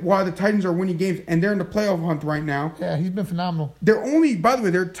that why the Titans are winning games, and they're in the playoff hunt right now. Yeah, he's been phenomenal. By the way,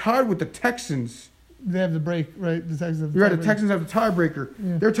 they're tied with the Texans. They have the break, right? The Texans have the the Texans have the tiebreaker.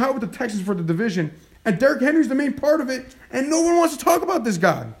 Yeah. They're tied with the Texans for the division, and Derrick Henry's the main part of it, and no one wants to talk about this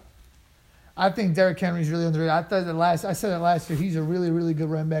guy. I think Derrick Henry's really underrated. I said it last year. He's a really, really good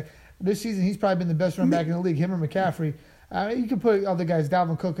running back. This season, he's probably been the best running back in the league. Him or McCaffrey. You can put other guys,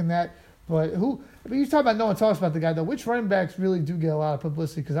 Dalvin Cook, in that. But you talk about no one talks about the guy though. Which running backs really do get a lot of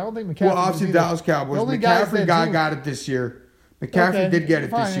publicity? Because I don't think McCaffrey. Well, obviously Dallas Cowboys. McCaffrey got it this year. McCaffrey did get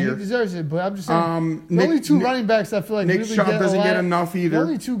it this year. He deserves it. But I'm just saying, the only two running backs I feel like Nick really Chubb get doesn't get enough either. The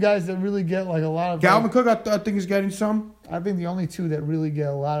only two guys that really get like a lot of. Dalvin Cook, I think, is getting some. I think the only two that really get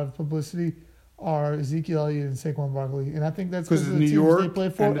a lot of publicity are Ezekiel Elliott and Saquon Barkley, and I think that's because of the New teams York they play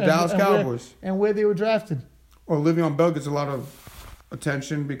for and the Dallas Cowboys and where they were drafted. Or Le'Veon Bell gets a lot of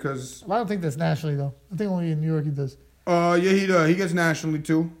attention because I don't think that's nationally though. I think only in New York he does. Yeah, he does. He gets nationally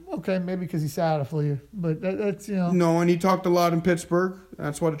too. Okay, maybe because he sat out a full year, but that's No, and he talked a lot in Pittsburgh.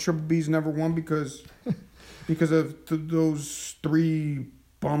 That's why the Triple B's never won because of those three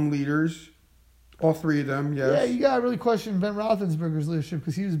bum leaders. All three of them, yes. Yeah, you got to really question Ben Roethlisberger's leadership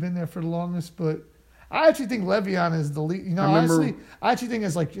because he's been there for the longest. But I actually think Le'Veon is the lead. Honestly, I actually think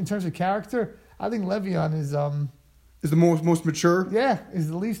it's like in terms of character, I think Le'Veon is the most mature. Yeah, is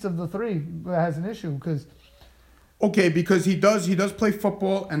the least of the three that has an issue because. Okay, because he does play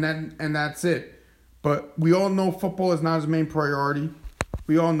football and that's it. But we all know football is not his main priority.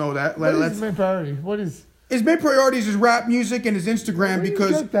 We all know that. What is his main priority? What is his main priority? Is his rap music and his Instagram. Where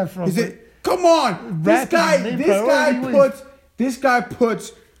because do you get that from? Come on, this guy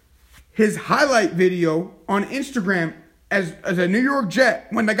puts his highlight video on Instagram as a New York Jet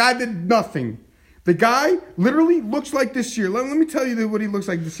when the guy did nothing. The guy literally looks like this year. Let me tell you what he looks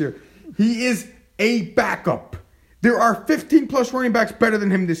like this year. He is a backup. There are 15-plus running backs better than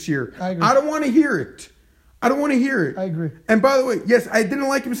him this year. I agree. I don't want to hear it. I agree. And by the way, yes, I didn't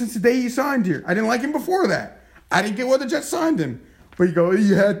like him since the day he signed here. I didn't like him before that. I didn't get why the Jets signed him. But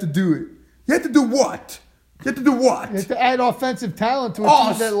you had to do it. You have to do what? You have to add offensive talent to a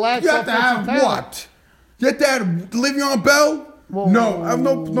team that lacks offensive talent. You have to have what? You have to add Le'Veon Bell?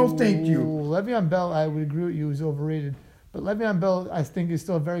 No, thank you. Le'Veon Bell, I would agree with you, is overrated. But Le'Veon Bell, I think, is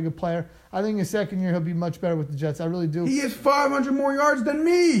still a very good player. I think his second year he'll be much better with the Jets. I really do. He has 500 more yards than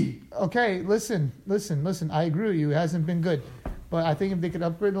me. Okay, listen. I agree with you. It hasn't been good. But I think if they could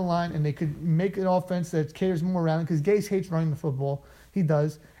upgrade the line and they could make an offense that caters more around, because Gase hates running the football. He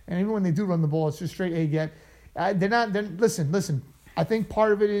does. And even when they do run the ball, it's just straight A-gap. Listen. I think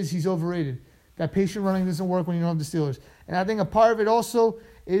part of it is he's overrated. That patient running doesn't work when you don't have the Steelers. And I think a part of it also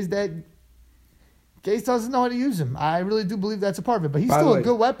is that Gase doesn't know how to use him. I really do believe that's a part of it. But he's still a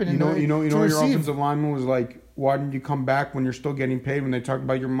good weapon. You know your offensive lineman was like, why didn't you come back when you're still getting paid when they talk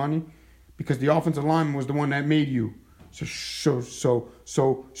about your money? Because the offensive lineman was the one that made you. So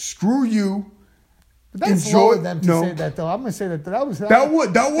screw you. But that's low of them to say that, though. I'm going to say that was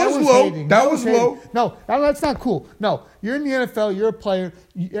low. Hating. That was low. No, that's not cool. No, you're in the NFL. You're a player.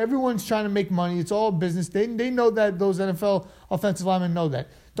 Everyone's trying to make money. It's all business. They know that. Those NFL offensive linemen know that.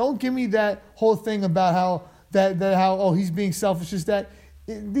 Don't give me that whole thing about how he's being selfish. Just that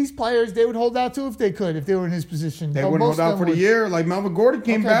these players, they would hold out too if they could, if they were in his position. They wouldn't hold out for the year. Like Melvin Gordon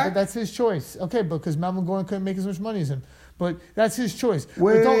came back. But that's his choice. Okay, because Melvin Gordon couldn't make as much money as him. But that's his choice.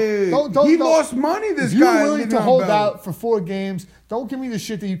 Wait, he lost money, this guy. You're willing to hold out for 4 games. Don't give me the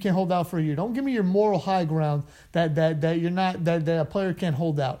shit that you can't hold out for a year. Don't give me your moral high ground that you're not that a player can't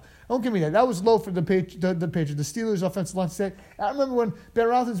hold out. Don't give me that. That was low for the Patriots. The Steelers' offensive line set. I remember when Ben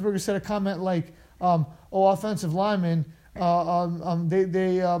Roethlisberger said a comment like, offensive linemen,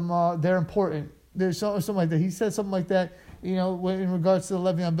 they're important. There's something like that. He said something like that, in regards to the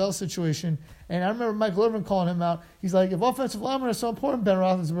Le'Veon Bell situation. And I remember Michael Irvin calling him out. He's like, if offensive linemen are so important, Ben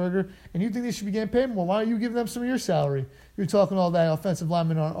Roethlisberger, and you think they should be getting paid more, why don't you give them some of your salary? You're talking all that offensive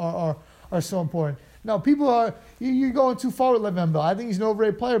linemen are are so important. No, people are. You're going too far with Le'Veon Bell. I think he's an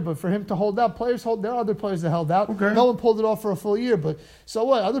overrated player, but for him to hold out, players hold. There are other players that held out. Okay. No one pulled it off for a full year, but so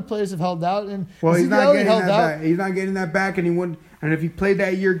what? Other players have held out, and Well, he's not getting held that out. back. He's not getting that back, and he wouldn't. And if he played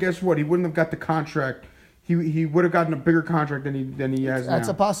that year, guess what? He wouldn't have got the contract. He would have gotten a bigger contract than he has now. That's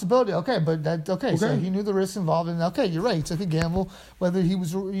a possibility. Okay, but okay. So he knew the risks involved, and okay, you're right. He took a gamble. Whether he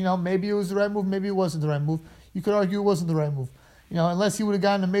was, maybe it was the right move, maybe it wasn't the right move. You could argue it wasn't the right move. Unless he would have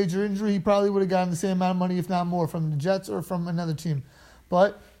gotten a major injury, he probably would have gotten the same amount of money, if not more, from the Jets or from another team.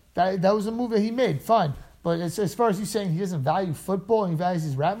 But that was a move that he made. Fine. But as far as you saying he doesn't value football and he values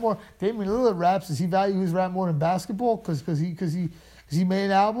his rap more, Damian Lillard raps. Does he value his rap more than basketball? Because he made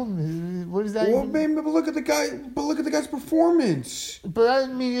an album. What is that? Well, man, but look at the guy. But look at the guy's performance. But that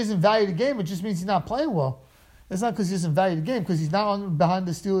doesn't mean he doesn't value the game. It just means he's not playing well. It's not because he doesn't value the game. Because he's not behind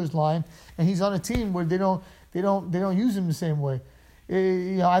the Steelers line, and he's on a team where they don't use him the same way.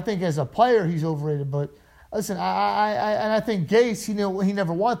 I think as a player he's overrated. But listen, I think Gase he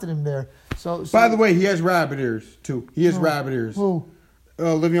never wanted him there. So by the way, he has rabbit ears too. He has rabbit ears. Who?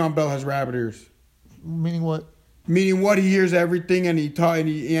 Le'Veon Bell has rabbit ears. Meaning what? Meaning what? He hears everything and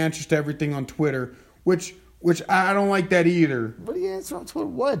he answers to everything on Twitter, which I don't like that either. What do you answer on Twitter?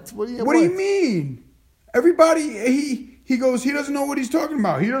 What? What do you mean? Everybody he goes. He doesn't know what he's talking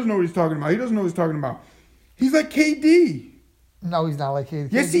about. He doesn't know what he's talking about. He doesn't know what he's talking about. He's like KD. No, he's not like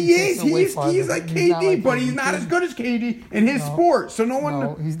KD. Yes, he is. He's like KD, but he's not as good as KD in his sport. So no one.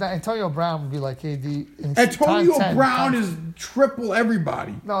 No, he's not. Antonio Brown would be like KD. Antonio Brown is triple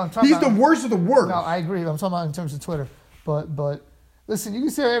everybody. No, I'm talking about, the worst of the worst. No, I agree. I'm talking about in terms of Twitter. But listen, you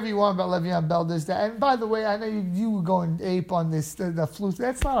can say whatever you want about Le'Veon Bell, this, that. And by the way, I know you were going ape on this the flu.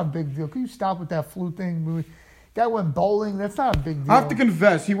 That's not a big deal. Can you stop with that flu thing? That went bowling. That's not a big deal. I have to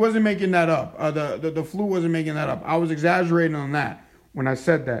confess, he wasn't making that up. The flu wasn't making that up. I was exaggerating on that when I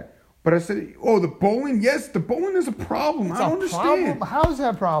said that. But I said, the bowling? Yes, the bowling is a problem. I don't understand. Problem? How is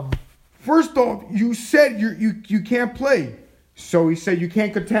that a problem? First off, you said you can't play. So he said you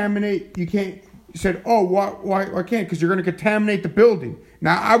can't contaminate. You can't. He said, why can't? Because you're going to contaminate the building.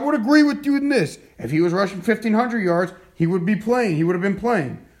 Now, I would agree with you in this. If he was rushing 1,500 yards, he would be playing. He would have been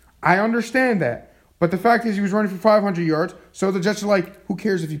playing. I understand that. But the fact is he was running for 500 yards, so the Jets are like, who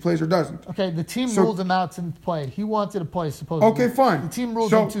cares if he plays or doesn't? Okay, the team ruled him out to play. He wanted to play, supposedly. Okay, fine. The team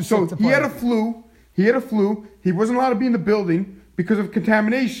ruled him too sick to play. He had a flu. He wasn't allowed to be in the building because of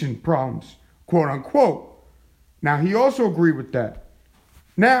contamination problems, quote unquote. Now, he also agreed with that.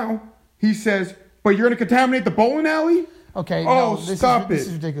 Now, he says, but you're going to contaminate the bowling alley? Okay, stop it. This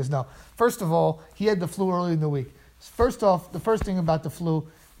is ridiculous. No. First of all, he had the flu early in the week. First off, the first thing about the flu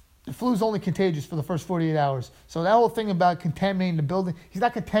is only contagious for the first 48 hours. So that whole thing about contaminating the building, he's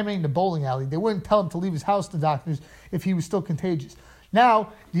not contaminating the bowling alley. They wouldn't tell him to leave his house, the doctors, if he was still contagious.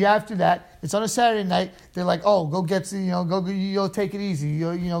 Now, after that, it's on a Saturday night. They're like, go get, go take it easy.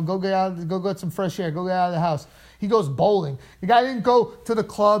 Go get some fresh air. Go get out of the house. He goes bowling. The guy didn't go to the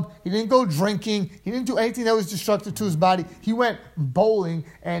club. He didn't go drinking. He didn't do anything that was destructive to his body. He went bowling,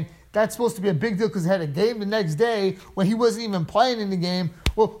 and that's supposed to be a big deal because he had a game the next day when he wasn't even playing in the game.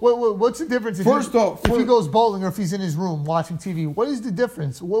 Well, what's the difference if he goes bowling or if he's in his room watching TV? What is the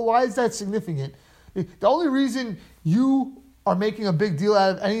difference? Why is that significant? The only reason you are making a big deal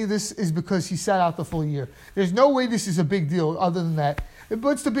out of any of this is because he sat out the full year. There's no way this is a big deal other than that.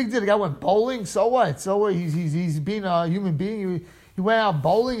 What's the big deal? The guy went bowling, so what? So what? He's being a human being. He went out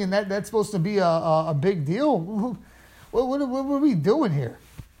bowling, and that's supposed to be a big deal. What are we doing here?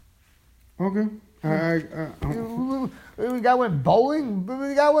 Okay. The guy went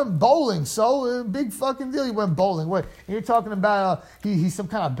bowling. So big fucking deal. He went bowling. What? And you're talking about he's some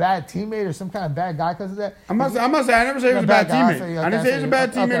kind of bad teammate or some kind of bad guy because of that? I never say he was a bad teammate. I didn't say he was a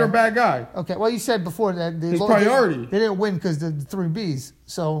bad teammate or a bad guy. Okay. Well, you said before that his priority. They didn't win because the 3 Bs.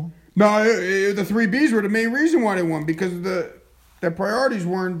 So no, the 3 Bs were the main reason why they won because their priorities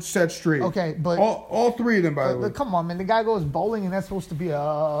weren't set straight. Okay, but all 3 of them, by the way. But come on, man. The guy goes bowling, and that's supposed to be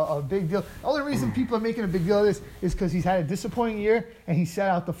a big deal. The only reason people are making a big deal of this is because he's had a disappointing year, and he sat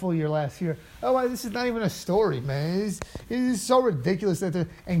out the full year last year. Otherwise, this is not even a story, man. It is so ridiculous that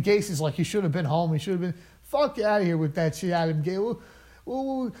and Gase is like, he should have been home. He should have been. Fuck out of here with that shit, Adam Gase.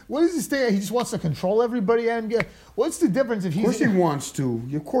 What is this thing? He just wants to control everybody, Adam Gase. What's the difference if he's... Of course he wants to.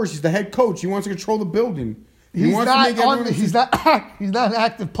 Of course, he's the head coach. He wants to control the building. He's not an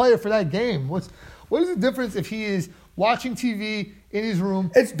active player for that game. What is the difference if he is watching TV in his room?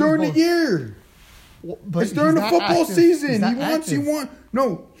 It's during the year. But it's during the football season.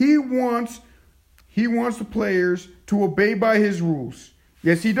 He wants the players to obey by his rules.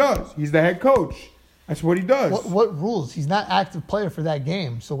 Yes, he does. He's the head coach. That's what he does. What rules? He's not active player for that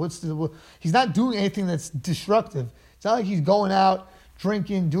game. So he's not doing anything that's disruptive. It's not like he's going out,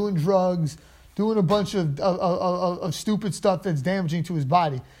 drinking, doing drugs, doing a bunch of stupid stuff that's damaging to his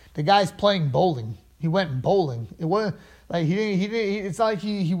body. The guy's playing bowling. He went bowling. It wasn't like he didn't. It's not like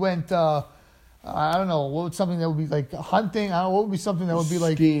he went. I don't know. What would something that would be like hunting? I don't know. What would be something that would be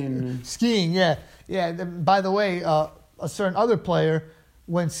like skiing? Yeah. By the way, a certain other player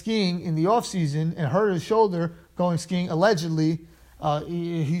went skiing in the off season and hurt his shoulder going skiing. Allegedly,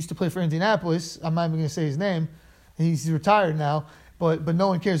 he used to play for Indianapolis. I'm not even going to say his name. He's retired now, but no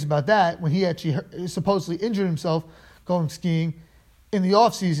one cares about that. When he actually supposedly injured himself going skiing in the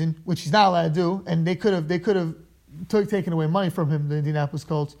off season, which he's not allowed to do, and they could have taken away money from him, the Indianapolis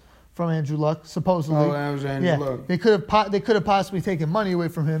Colts, from Andrew Luck, supposedly. Oh, that was Andrew Luck. They could have possibly taken money away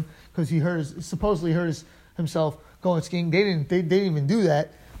from him because he supposedly hurt himself going skiing. They didn't even do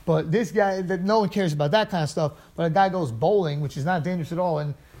that. But this guy, that no one cares about that kind of stuff. But a guy goes bowling, which is not dangerous at all,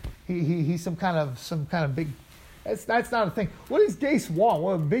 and he's some kind of big. That's not a thing. What does Gase want?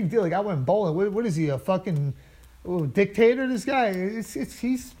 What a big deal! Like I went bowling. What is he, a fucking dictator? This guy,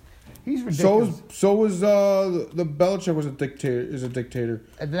 he's ridiculous. So was the Belichick was a dictator. Is a dictator.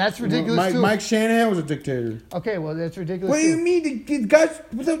 And that's ridiculous too. Mike Shanahan was a dictator. Okay, well that's ridiculous. What do you mean, the guys?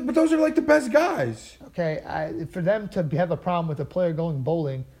 But those are like the best guys. Okay, for them to have a problem with a player going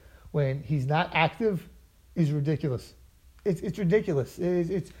bowling when he's not active is ridiculous. It's ridiculous.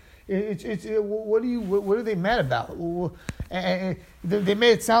 It's what are they mad about? And they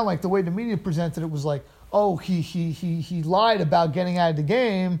made it sound like the way the media presented it was like, oh, he lied about getting out of the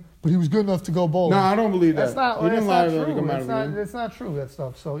game, but he was good enough to go bowling. No, I don't believe that. That's not. He didn't lie about true. to come out of the game. That's not true. That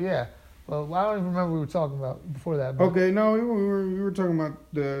stuff. So yeah. Well, I don't even remember what we were talking about before that. But. Okay, no, we were talking about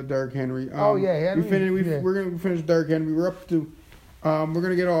the Derrick Henry. Henry. We're gonna finish Derrick Henry. We're up to. We're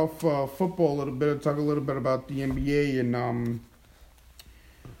gonna get off football a little bit. Talk a little bit about the NBA and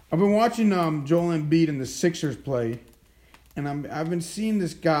I've been watching Joel Embiid and the Sixers play, and I've been seeing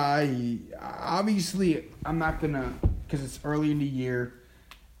this guy. Obviously, I'm not gonna because it's early in the year.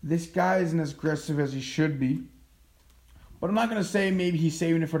 This guy isn't as aggressive as he should be. But I'm not going to say maybe he's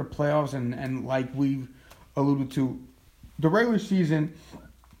saving it for the playoffs. And like we've alluded to, the regular season,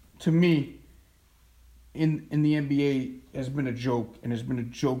 to me, in the NBA has been a joke. And has been a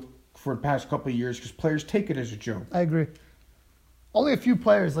joke for the past couple of years because players take it as a joke. I agree. Only a few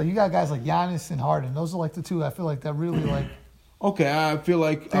players. Like you got guys like Giannis and Harden. Those are like the two I feel like that really like. Okay, I feel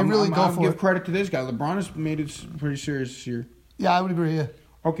like I'll give credit to this guy. LeBron has made it pretty serious this year. Yeah, I would agree, yeah.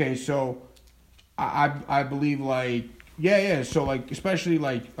 Okay, so I believe like... Yeah. So, like, especially,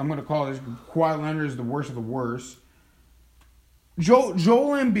 like, I'm going to call this Kawhi Leonard is the worst of the worst. Joel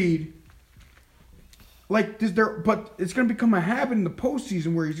Embiid, like, but it's going to become a habit in the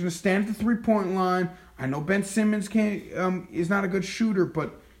postseason where he's going to stand at the three-point line. I know Ben Simmons is not a good shooter,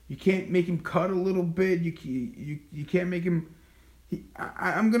 but you can't make him cut a little bit. You can't make him...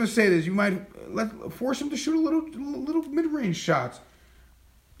 I'm going to say this. You might force him to shoot a little mid-range shots.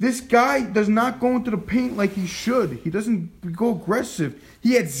 This guy does not go into the paint like he should. He doesn't go aggressive.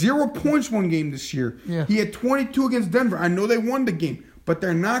 He had 0 points one game this year. Yeah. He had 22 against Denver. I know they won the game, but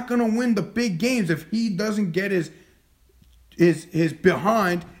they're not going to win the big games if he doesn't get his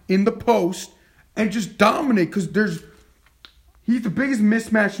behind in the post and just dominate. Because he's the biggest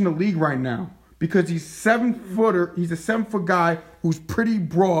mismatch in the league right now. Because he's He's a 7-foot guy who's pretty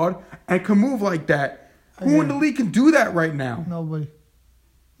broad and can move like that. Who in the league can do that right now? Nobody.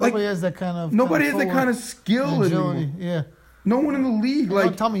 Nobody has that kind of skill agility. Yeah. No one in the league.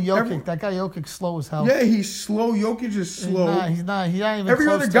 Don't tell me Jokic. That guy Jokic slow as hell. Yeah, he's slow. Jokic is slow. He's not even Every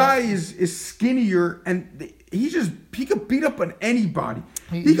close other guy is skinnier, and he could beat up on anybody.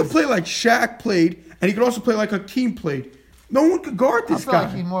 He could play like Shaq played, and he could also play like Hakeem played. No one could guard this guy. I feel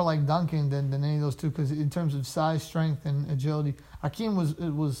like he's more like Duncan than any of those two because in terms of size, strength, and agility, Hakeem was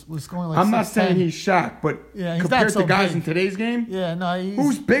going like. I'm not saying he's Shaq, but compared to guys in today's game,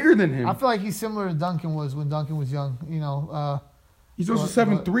 who's bigger than him? I feel like he's similar to Duncan was when Duncan was young. You know, he's also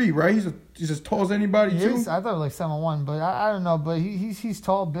 7'3", right? He's as tall as anybody too. I thought he was like 7'1", but I don't know. But he's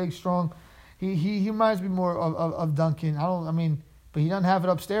tall, big, strong. He reminds me more of Duncan. But he doesn't have it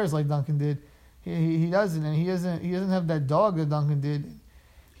upstairs like Duncan did. He doesn't, and he doesn't have that dog that Duncan did.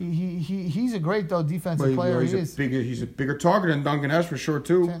 He's a great defensive player. He's a bigger target than Duncan, that's for sure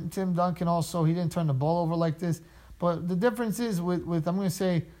too. Tim Duncan also, he didn't turn the ball over like this. But the difference is with I'm going to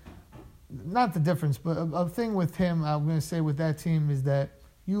say, not the difference, but a thing with him, I'm going to say with that team is that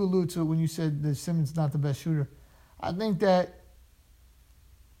you allude to it when you said that Simmons is not the best shooter. I think that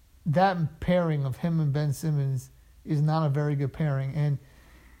pairing of him and Ben Simmons is not a very good pairing, and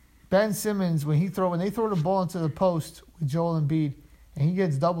Ben Simmons, when they throw the ball into the post with Joel Embiid, and he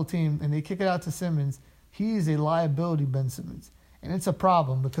gets double teamed, and they kick it out to Simmons, he is a liability, Ben Simmons, and it's a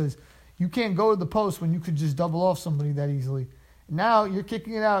problem because you can't go to the post when you could just double off somebody that easily. Now you're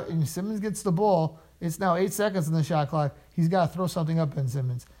kicking it out, and Simmons gets the ball. It's now 8 seconds in the shot clock. He's got to throw something up, Ben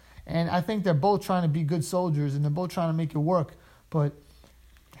Simmons. And I think they're both trying to be good soldiers, and they're both trying to make it work. But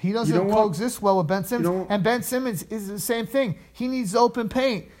he doesn't coexist well with Ben Simmons. And Ben Simmons is the same thing. He needs open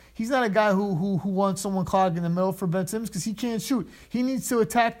paint. He's not a guy who wants someone clogged in the middle for Ben Simmons because he can't shoot. He needs to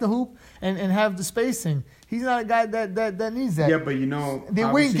attack the hoop and have the spacing. He's not a guy that needs that. Yeah, but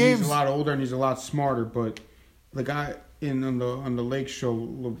obviously he's a lot older and he's a lot smarter. But the guy on the Lake Show,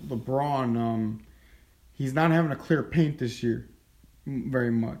 LeBron, he's not having to clear paint this year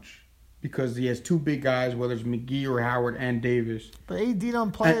very much because he has two big guys, whether it's McGee or Howard and Davis. But AD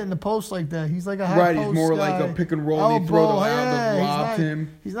don't play it in the post like that. He's like a high post he's more guy. like a pick and roll. They throw the lob to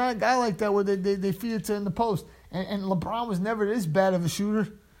him. He's not a guy like that where they feed it to in the post. And LeBron was never this bad of a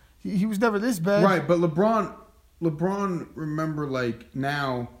shooter. He was never this bad. Right, but LeBron, remember, like,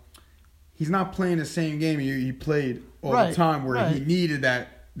 now, he's not playing the same game he played all the time where he needed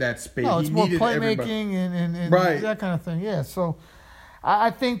that space. No, it's he more needed playmaking and that kind of thing. Yeah, so I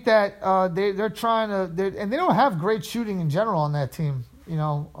think that they're trying to, and they don't have great shooting in general on that team,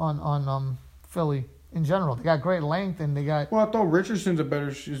 on Philly in general. They got great length and they got. Well, I thought Richardson's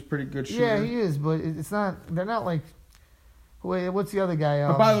is pretty good shooter. Yeah, he is, but it's not. They're not like. Wait, what's the other guy?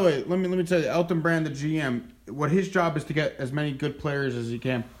 But by the way, let me tell you, Elton Brand, the GM, what his job is to get as many good players as he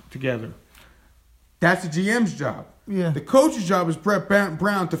can together. That's the GM's job. Yeah. The coach's job is Brett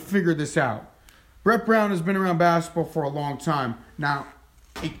Brown to figure this out. Brett Brown has been around basketball for a long time. Now,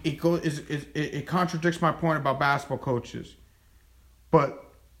 it contradicts my point about basketball coaches,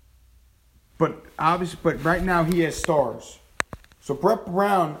 but obviously, right now he has stars. So Brett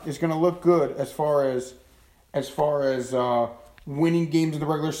Brown is going to look good as far as winning games in the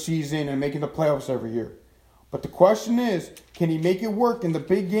regular season and making the playoffs every year. But the question is, can he make it work in the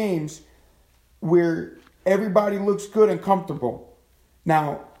big games where everybody looks good and comfortable?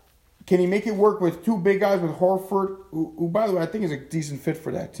 Now, can he make it work with two big guys with Horford, who by the way, I think is a decent fit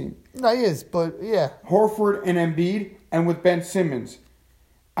for that team? No, he is, but yeah. Horford and Embiid, and with Ben Simmons.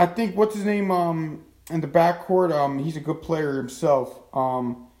 I think, what's his name, in the backcourt, he's a good player himself.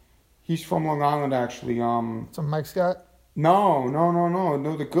 He's from Long Island, actually. Some Mike Scott? No,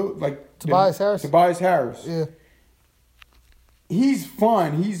 the good, like Tobias Harris? Tobias Harris. Yeah. He's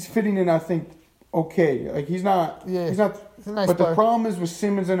fine. He's fitting in, I think, okay. Like, he's not. Yeah. He's not. He's a nice but player. the problem is with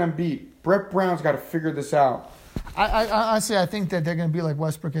Simmons and Embiid. Brett Brown's got to figure this out. I honestly, I think that they're going to be like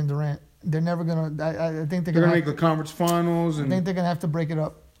Westbrook and Durant. They're never going to. I think they're going to make the conference finals. I think they're going to have to break it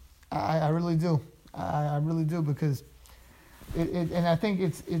up. I really do. I really do because. And I think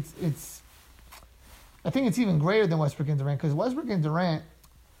it's even greater than Westbrook and Durant because Westbrook and Durant,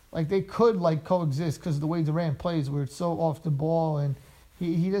 like they could like coexist because of the way Durant plays, where it's so off the ball and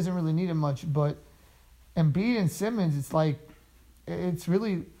he doesn't really need it much. But Embiid and Simmons, it's like it's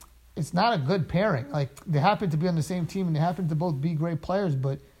not a good pairing. Like they happen to be on the same team and they happen to both be great players,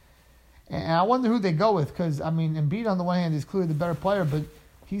 but and I wonder who they go with because I mean Embiid on the one hand is clearly the better player, but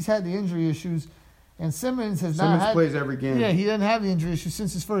he's had the injury issues. And Simmons plays every game. Yeah, he didn't have the injury issue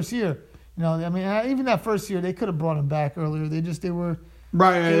since his first year. I mean, even that first year, they could have brought him back earlier. They were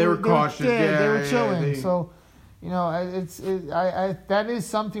right. They were cautious. They were chilling. So, that is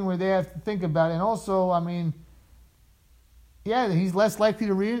something where they have to think about. And also, I mean, yeah, he's less likely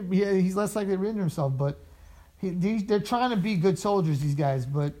to re-injure himself. But they're trying to be good soldiers, these guys.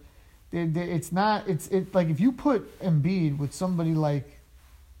 But it's not. It's like if you put Embiid with somebody like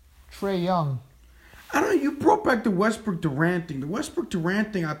Trae Young. I don't know. You brought back the Westbrook Durant thing. The Westbrook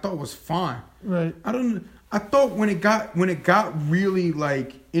Durant thing I thought was fine. Right. I thought when it got really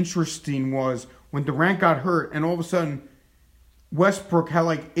like interesting was when Durant got hurt and all of a sudden Westbrook had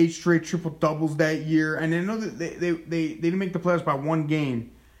like 8 straight triple doubles that year, and I know that they didn't make the playoffs by one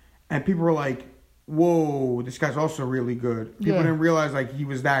game, and people were like, "Whoa, this guy's also really good." People didn't realize like he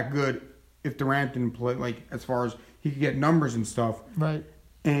was that good if Durant didn't play, like as far as he could get numbers and stuff. Right.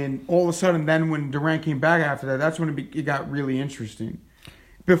 And all of a sudden, then when Durant came back after that, that's when it got really interesting.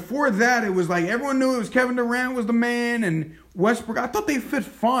 Before that, it was like everyone knew it was Kevin Durant was the man and Westbrook. I thought they fit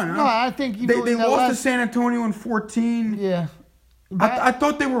fine. No, I think they lost to San Antonio in 14. Yeah, I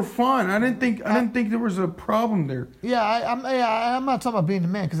thought they were fine. I didn't think there was a problem there. Yeah, I'm not talking about being the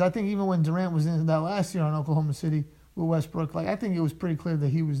man because I think even when Durant was in that last year on Oklahoma City with Westbrook, like I think it was pretty clear that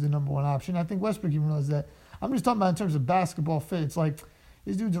he was the number one option. I think Westbrook even realized that. I'm just talking about in terms of basketball fit. It's like.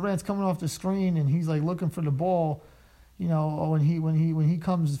 This dude Durant's coming off the screen and he's like looking for the ball. you know, when he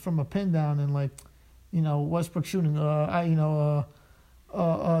comes from a pin down and like, you know, Westbrook shooting,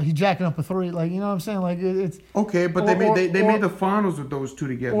 he jacking up a three, like, you know what I'm saying? Like it's okay, but they made the finals with those two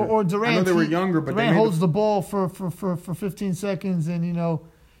together. Or Durant, I know they were younger, but Durant holds the ball for 15 seconds, and you know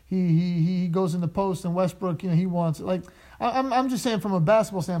he goes in the post, and Westbrook, you know, he wants it. Like I'm just saying from a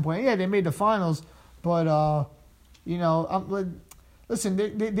basketball standpoint, yeah, they made the finals, but you know, listen,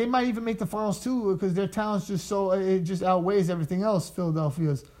 they might even make the finals too because their talent's just so it just outweighs everything else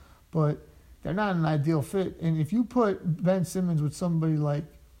Philadelphia's, but. They're not an ideal fit. And if you put Ben Simmons with somebody like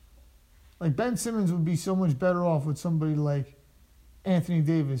Ben Simmons would be so much better off with somebody like Anthony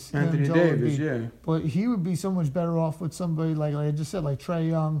Davis. Anthony Davis, yeah. But he would be so much better off with somebody like I just said, like Trae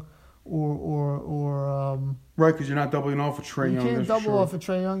Young or right, because you're not doubling off of Trae Young. You can't double off of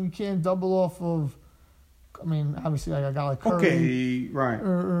Trae Young. You can't double off of, I mean, obviously like a guy like Curry. Okay, right.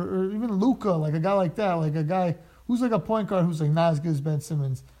 Or even Luka, like a guy like that, like a guy who's like a point guard who's like not as good as Ben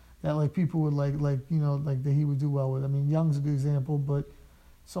Simmons. That like people would like you know like that he would do well with. I mean, Young's a good example, but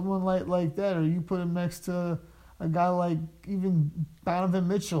someone like that, or you put him next to a guy like even Donovan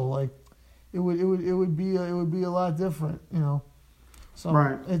Mitchell, like it would be a lot different, you know. So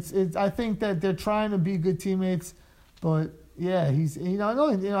right. It's I think that they're trying to be good teammates, but yeah, he's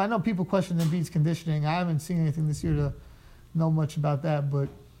I know people question Embiid's conditioning. I haven't seen anything this year to know much about that, but.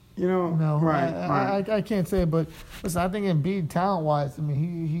 Right. I can't say it, but listen, I think Embiid, talent-wise, I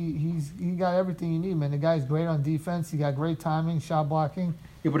mean, he got everything you need, man. The guy's great on defense. He got great timing, shot blocking.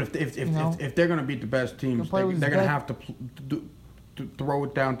 Yeah, but if they're going to beat the best teams, they're going to have to throw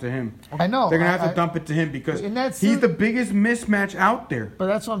it down to him. I know. They're going to have to dump it to him because he's the biggest mismatch out there. But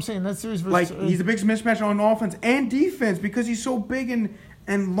that's what I'm saying. That series versus, like he's the biggest mismatch on offense and defense because he's so big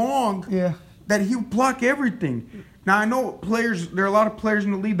and long that he'll block everything. Now, I know there are a lot of players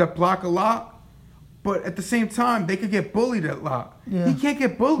in the league that block a lot, but at the same time, they could get bullied a lot. Yeah. He can't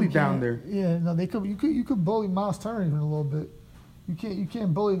get bullied down there. Yeah, no, they could. You could bully Miles Turner even a little bit. You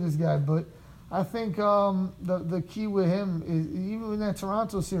can't bully this guy, but I think the key with him is even in that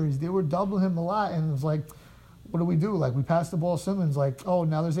Toronto series, they were doubling him a lot, and it was like, what do we do? Like we passed the ball to Simmons, like, oh,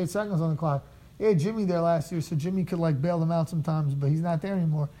 now there's 8 seconds on the clock. They had Jimmy there last year, so Jimmy could like bail them out sometimes, but he's not there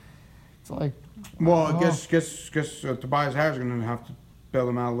anymore. It's like. Well, I guess Tobias Harris is going to have to bail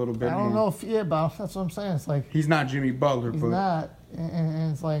him out a little bit more. I don't know if but that's what I'm saying. It's like he's not Jimmy Butler. He's not,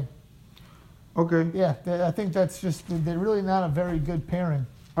 and it's like okay. Yeah, I think that's just they're really not a very good pairing.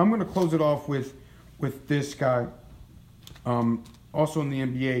 I'm going to close it off with this guy, also in the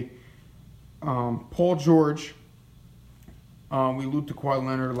NBA, Paul George. We allude to Kawhi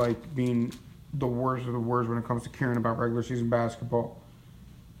Leonard like being the worst of the worst when it comes to caring about regular season basketball.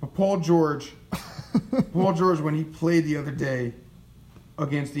 But Paul George, when he played the other day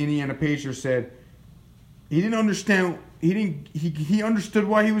against the Indiana Pacers, said he didn't understand. He understood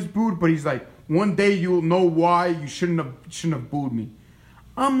why he was booed, but he's like, one day you'll know why you shouldn't have booed me.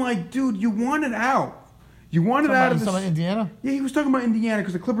 I'm like, dude, you wanted out. You wanted out of this. Talking about Indiana? Yeah, he was talking about Indiana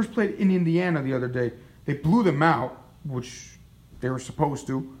because the Clippers played in Indiana the other day. They blew them out, which they were supposed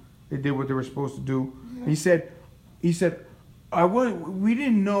to. They did what they were supposed to do. Yeah. He said. We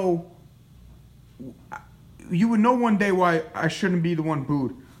didn't know. You would know one day why I shouldn't be the one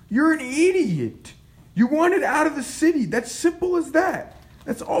booed. You're an idiot. You wanted out of the city. That's simple as that.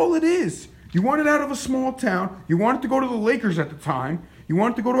 That's all it is. You wanted out of a small town. You wanted to go to the Lakers at the time. You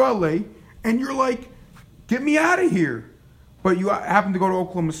wanted to go to LA. And you're like, get me out of here. But you happen to go to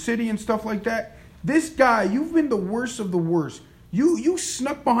Oklahoma City and stuff like that. This guy, you've been the worst of the worst. You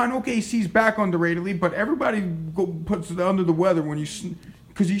snuck behind OKC's back underratedly, but everybody puts it under the weather when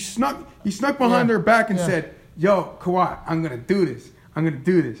because he snuck behind their back and said, "Yo, Kawhi, I'm gonna do this.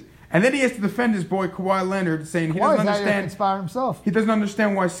 And then he has to defend his boy Kawhi Leonard, saying he doesn't understand. Inspire himself. He doesn't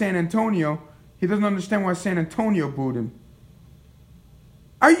understand why San Antonio booed him.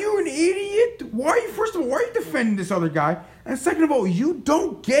 Are you an idiot? First of all, why are you defending this other guy? And second of all, you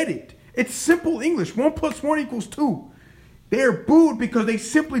don't get it. It's simple English. 1 + 1 = 2. They're booed because they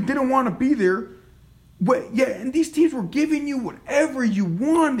simply didn't want to be there. And these teams were giving you whatever you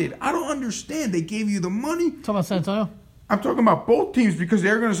wanted. I don't understand. They gave you the money. Talking about San Antonio? I'm talking about both teams because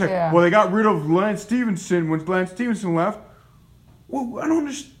they're going to say, well, they got rid of Lance Stevenson when Lance Stevenson left. Well, I don't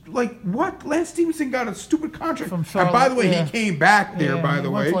understand. Like, what? Lance Stevenson got a stupid contract. And by the way, he came back there, by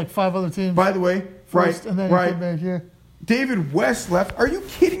the way. Went to like 5 other teams. By the way, first, and then he came back here. David West left. Are you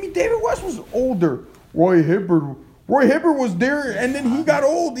kidding me? David West was older. Roy Hibbert was there, and then he got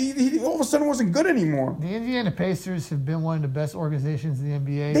old. He all of a sudden wasn't good anymore. The Indiana Pacers have been one of the best organizations in the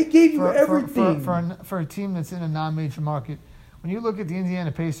NBA. They gave you everything. For a team that's in a non-major market. When you look at the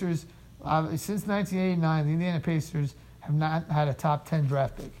Indiana Pacers, since 1989, the Indiana Pacers have not had a top 10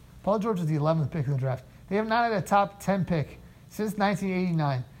 draft pick. Paul George was the 11th pick in the draft. They have not had a top 10 pick since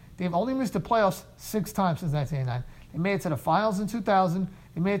 1989. They've only missed the playoffs 6 times since 1989. They made it to the finals in 2000.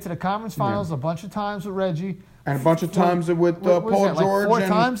 They made it to the conference finals a bunch of times with Reggie. And a bunch of times with Paul George like 4 and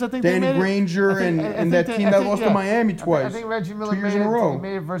times, I think Danny they made Granger it. and that team that lost to Miami twice. I think Reggie Miller 2 years made in a row. He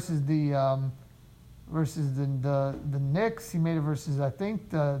made it versus the Knicks. He made it versus, I think,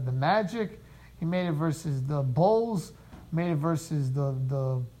 the Magic. He made it versus the Bulls. Made it versus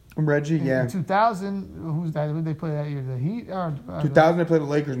the Reggie, in 2000. Who's that? Who did they play that year? The Heat? 2000 they played the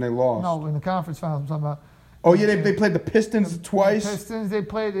Lakers and they lost. No, in the conference finals. I'm talking about. Oh yeah, they played the Pistons twice. Pistons. They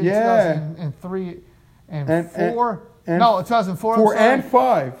played in 2003 and 4. No, 2004. 4 and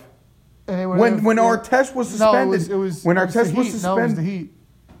 5. And when Artest was suspended. No, it was when Artest was suspended. suspended. No, it was the Heat.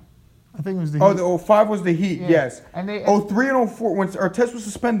 I think it was the Heat. Oh, the 05 was the Heat, yes. And 03 and 04, when Artest was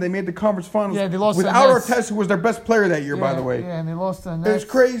suspended, they made the conference finals. Yeah, they lost without to the Nets. Artest, who was their best player that year, by the way. Yeah, and they lost to the Nets. It was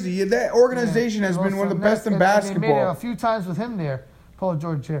crazy. That organization has been one of the best in basketball. They made it a few times with him there, Paul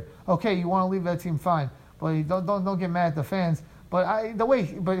George here. Okay, you want to leave that team, fine, but don't get mad at the fans. But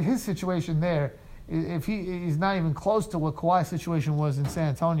his situation there, if he's not even close to what Kawhi's situation was in San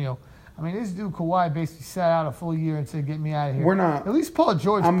Antonio. I mean, this dude Kawhi basically sat out a full year and said, "Get me out of here." We're not. At least Paul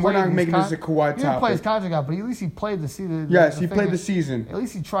George. We're not making this a Kawhi topic. He didn't play his contract out, but at least he played the season. Yes, he played the season. At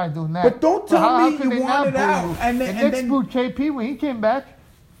least he tried doing that. But don't tell me you wanted out. And the Knicks booed KP when he came back.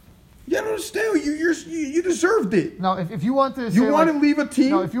 You don't understand. You deserved it. No, if you want to say you want to leave a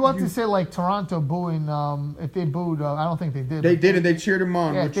team. No, if you want to say like Toronto booing, if they booed, I don't think they did. They did it. They cheered him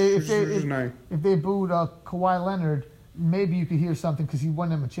on, yeah, which was nice. If they booed Kawhi Leonard, maybe you could hear something because he won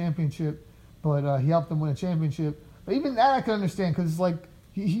them a championship, but he helped them win a championship. But even that I can understand because it's like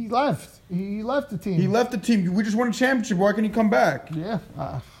he left. He left the team. He left the team. We just won a championship. Why can he come back? Yeah.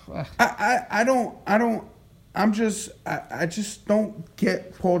 I just don't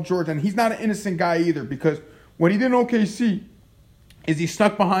get Paul George, and he's not an innocent guy either because what he did in OKC is he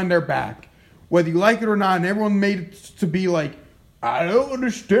stuck behind their back, whether you like it or not, and everyone made it to be like, I don't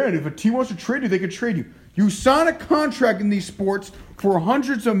understand. If a team wants to trade you, they could trade you. You sign a contract in these sports for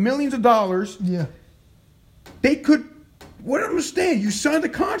hundreds of millions of dollars. Yeah. They could. What I don't understand? You signed a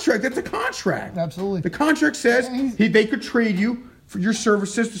contract. That's a contract. Absolutely. The contract says they could trade you for your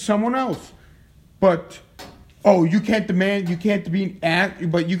services to someone else. But, you can't be an ass,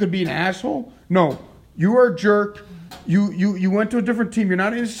 but you could be an asshole? No. You are a jerk. You went to a different team. You're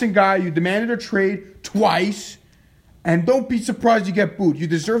not an innocent guy. You demanded a trade twice. And don't be surprised you get booed. You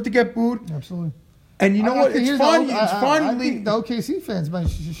deserve to get booed. Absolutely. And you know what? It's fun. I think the OKC fans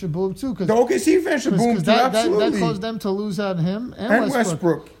should boo him too. The OKC fans should boo him too. Absolutely. That caused them to lose out on him and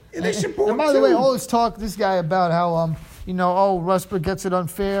Westbrook. Yeah, they should boo him too. And by the way, all this talk, this guy about how Westbrook gets it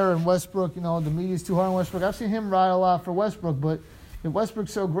unfair and Westbrook, the media's too hard on Westbrook. I've seen him ride a lot for Westbrook, but if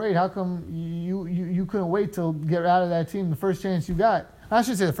Westbrook's so great, how come you couldn't wait till get out of that team the first chance you got? I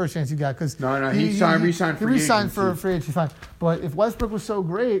should say the first chance you got because he re-signed for free agency, fine. But if Westbrook was so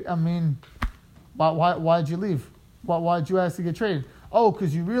great, I mean, why'd you leave? Why'd you ask to get traded? Oh,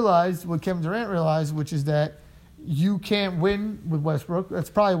 because you realized what Kevin Durant realized, which is that you can't win with Westbrook. That's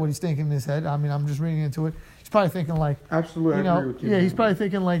probably what he's thinking in his head. I mean, I'm just reading into it. He's probably thinking like, absolutely, I agree with you. Yeah, he's probably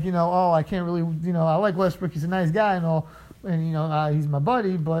thinking like, I can't really, I like Westbrook. He's a nice guy and all, and he's my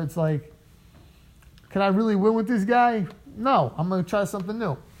buddy. But it's like, can I really win with this guy? No, I'm going to try something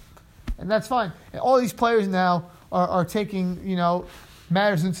new, and that's fine. And all these players now are taking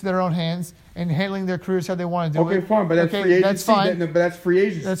matters into their own hands and handling their careers how they want to do it. Okay, fine, but that's free agency. That's fine. But that's free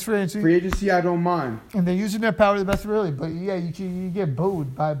agency. That's free agency. Free agency, I don't mind. And they're using their power to the best ability. But yeah, you get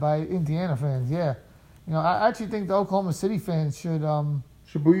booed by Indiana fans. Yeah, I actually think the Oklahoma City fans should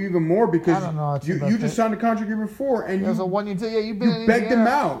boo you even more because I don't know you just signed a contract year before and it was a 1 year deal. Yeah, you've been in begged Indiana.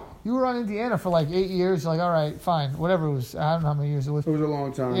 them out. You were on Indiana for like 8 years. You're like, all right, fine, whatever it was. I don't know how many years it was. It was a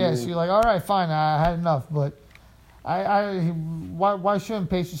long time. Yeah, so you're like, all right, fine, I had enough. But why shouldn't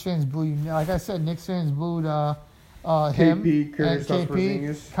Pacers fans boo you? Like I said, Knicks fans booed him.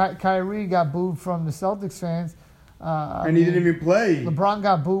 KP. Kyrie got booed from the Celtics fans. And he didn't even play. LeBron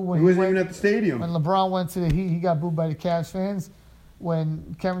got booed when he wasn't even at the stadium. When LeBron went to the Heat, he got booed by the Cavs fans.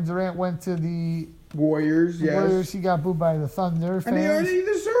 When Kevin Durant went to the Warriors, he got booed by the Thunder fans. And he already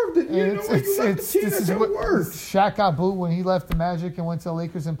deserved it. You left the team. That's how it works. Shaq got booed when he left the Magic and went to the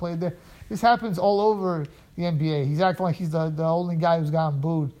Lakers and played there. This happens all over the NBA. He's acting like he's the only guy who's gotten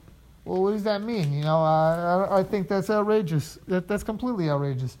booed. Well, what does that mean? I think that's outrageous. That's completely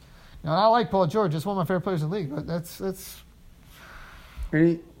outrageous. I like Paul George. That's one of my favorite players in the league. But that's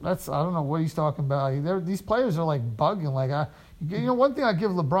I don't know what he's talking about. These players are like bugging. Like one thing I give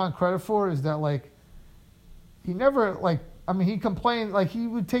LeBron credit for is that like he never he complained, like he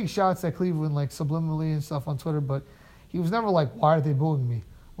would take shots at Cleveland like subliminally and stuff on Twitter, but he was never like, why are they booing me?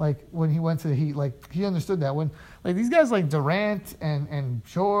 Like when he went to the Heat, like he understood that when like these guys like Durant and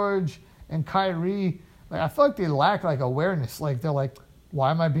George and Kyrie, like I feel like they lack like awareness. Like they're like, why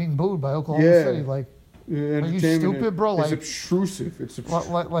am I being booed by Oklahoma City? Like, are you stupid, bro? It's like obtrusive. It's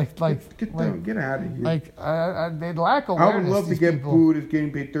obtrusive. Get out of here. Like they lack awareness. I would love to get booed if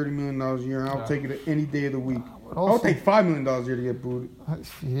getting paid $30 million a year. I'll take it any day of the week. I'll take $5 million a year to get booed.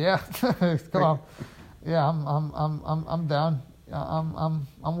 Yeah, come on. Yeah, I'm down.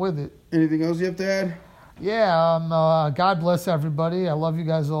 I'm with it. Anything else you have to add? Yeah. God bless everybody. I love you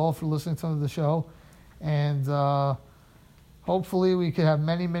guys all for listening to the show, and hopefully we could have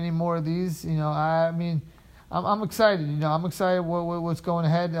many, many more of these. You know, I mean, I'm excited. You know, I'm excited what's going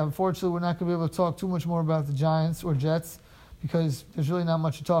ahead. Unfortunately, we're not going to be able to talk too much more about the Giants or Jets because there's really not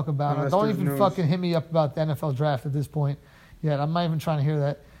much to talk about. Don't even fucking hit me up about the NFL draft at this point yet. I'm not even trying to hear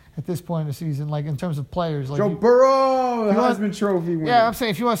that at this point in the season. Like in terms of players, like Joe Burrow, the Heisman Trophy winner. Yeah, I'm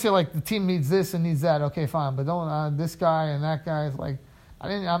saying if you want to say like the team needs this and needs that, okay, fine. But don't this guy and that guy is like I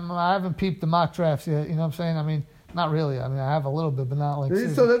haven't peeped the mock drafts yet. You know what I'm saying? I mean, not really. I mean, I have a little bit, but not like.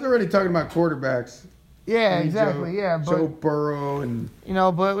 So they're already talking about quarterbacks. Yeah, exactly. But Joe Burrow and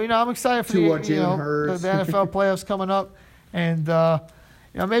I'm excited for the NFL playoffs coming up, and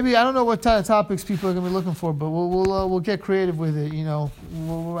maybe I don't know what kind of topics people are gonna be looking for, but we'll get creative with it. You know,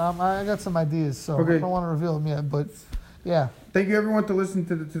 I got some ideas, so I don't want to reveal them yet, but yeah. Thank you everyone to listen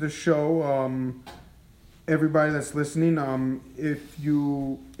to the show. Everybody that's listening, if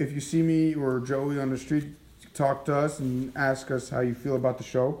you see me or Joey on the street, talk to us and ask us how you feel about the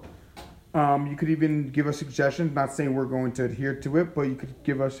show. You could even give us suggestions. Not saying we're going to adhere to it, but you could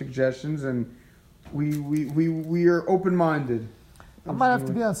give us suggestions, and we are open-minded. I might have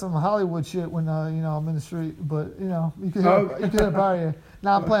to be on some Hollywood shit when I'm in the street, but you could borrow you.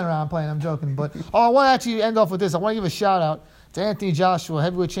 No, I'm playing around. I'm joking. But I want to actually end off with this. I want to give a shout out to Anthony Joshua,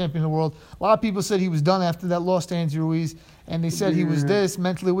 heavyweight champion of the world. A lot of people said he was done after that loss to Andy Ruiz, and they said he was this,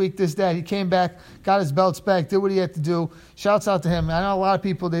 mentally weak, this, that. He came back, got his belts back, did what he had to do. Shouts out to him. I know a lot of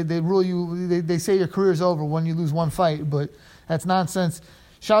people, they rule you, they say your career's over when you lose one fight, but that's nonsense.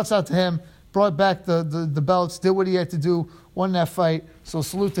 Shouts out to him. Brought back the belts, did what he had to do, won that fight. So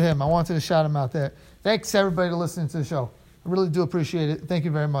salute to him. I wanted to shout him out there. Thanks, everybody, for listening to the show. I really do appreciate it. Thank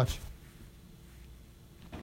you very much.